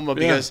in a coma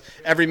because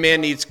every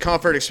man needs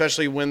comfort,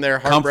 especially when they're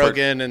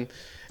heartbroken and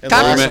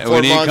lost.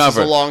 4 months is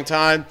a long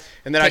time,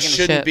 and that I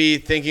shouldn't be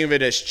thinking of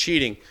it as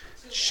cheating.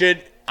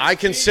 Should I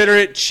consider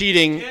it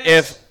cheating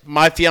if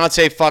my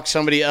fiance fucked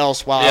somebody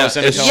else while I was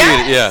in a coma?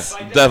 Yes.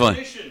 Yeah,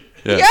 definitely.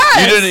 Yeah. Yes.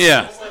 You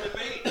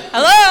didn't,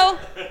 Hello?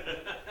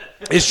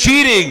 It's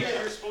cheating.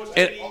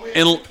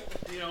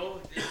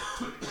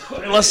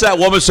 Unless that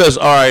woman says,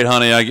 all right,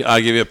 honey,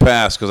 I give you a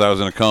pass because I was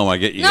in a coma. I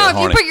get you. No, if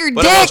horny. you put your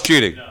But dick. that's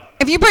cheating.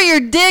 If you put your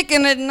dick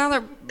in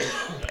another,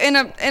 in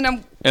a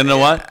And the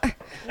what?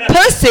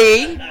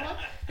 pussy,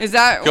 is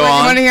that what you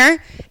want to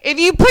hear? If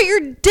you put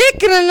your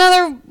dick in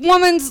another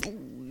woman's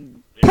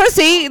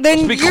pussy,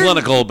 then Be you're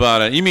clinical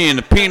about it. You mean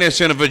a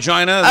penis and a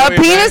vagina? Is that a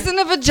what you're penis saying?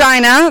 and a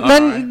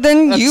vagina.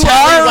 Then A you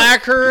telly are.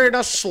 lacquer and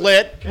a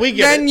slit. We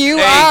get Then it. you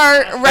A-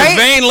 are A right.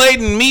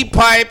 vein-laden meat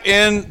pipe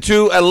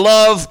into a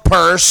love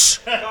purse,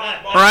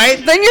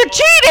 right? Then you're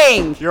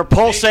cheating. Your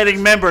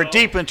pulsating member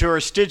deep into her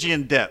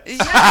Stygian depth.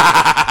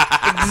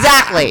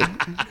 Exactly,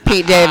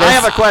 Pete Davis. I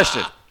have a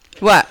question.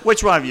 What?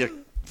 Which one of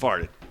you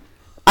farted?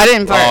 I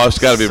didn't fart. Oh, it's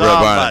got to be Brett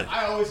Somebody. Barney.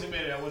 I always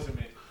admit it. I wasn't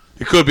me.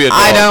 It could be a dog.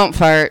 I don't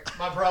fart.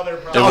 My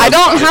brother. I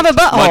don't have a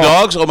butthole. My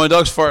dogs? Oh, my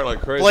dogs fart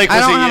like crazy. Blake, I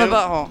was don't it have you? a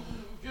butthole.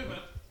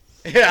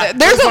 Yeah.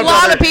 There's a my lot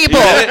brother. of people.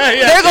 did it?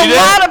 There's You a did?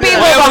 lot of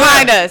people Yeah,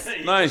 behind us.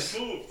 Nice.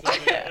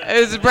 It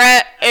was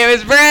Brent. It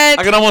was Brent.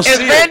 I can almost It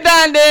see was Brent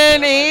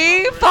Dundon.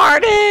 He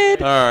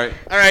farted. All right.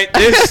 All right.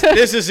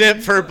 This is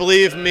it for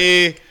Believe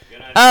Me.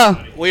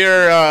 Oh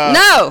We're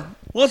no,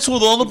 What's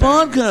with all the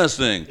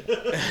podcasting?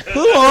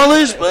 Who are all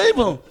these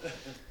people?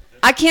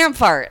 I can't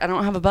fart. I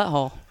don't have a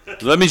butthole.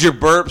 That means your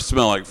burps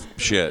smell like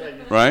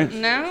shit, right?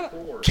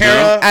 No,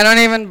 Kara. I don't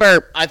even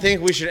burp. I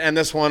think we should end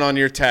this one on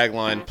your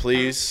tagline,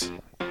 please.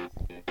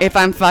 If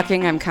I'm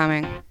fucking, I'm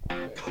coming.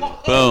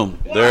 Boom.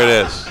 There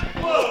it is.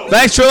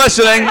 Thanks for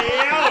listening.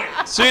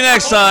 See you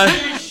next time.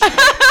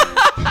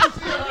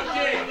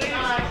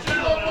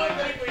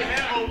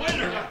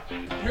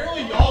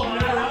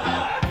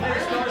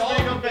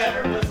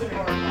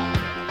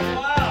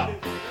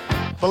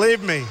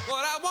 Believe me.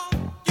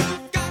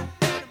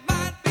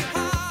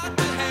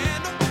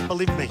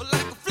 Believe me.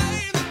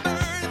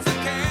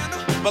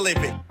 Believe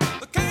me.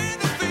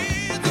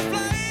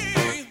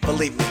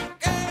 Believe me.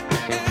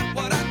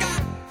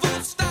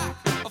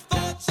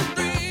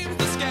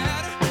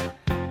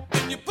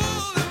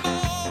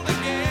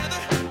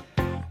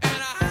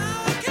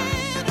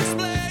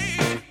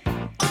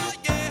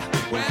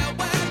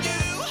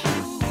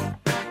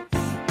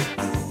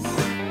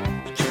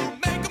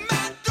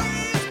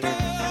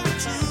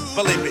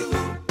 Believe me.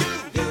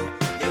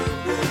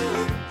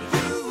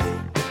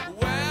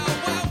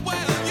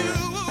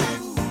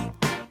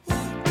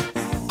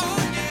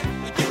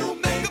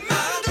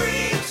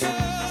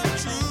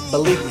 Believe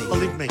me.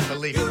 Believe me.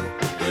 Believe me.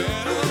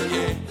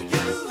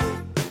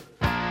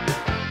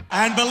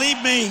 And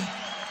believe me.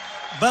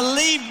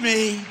 Believe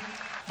me.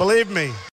 Believe me.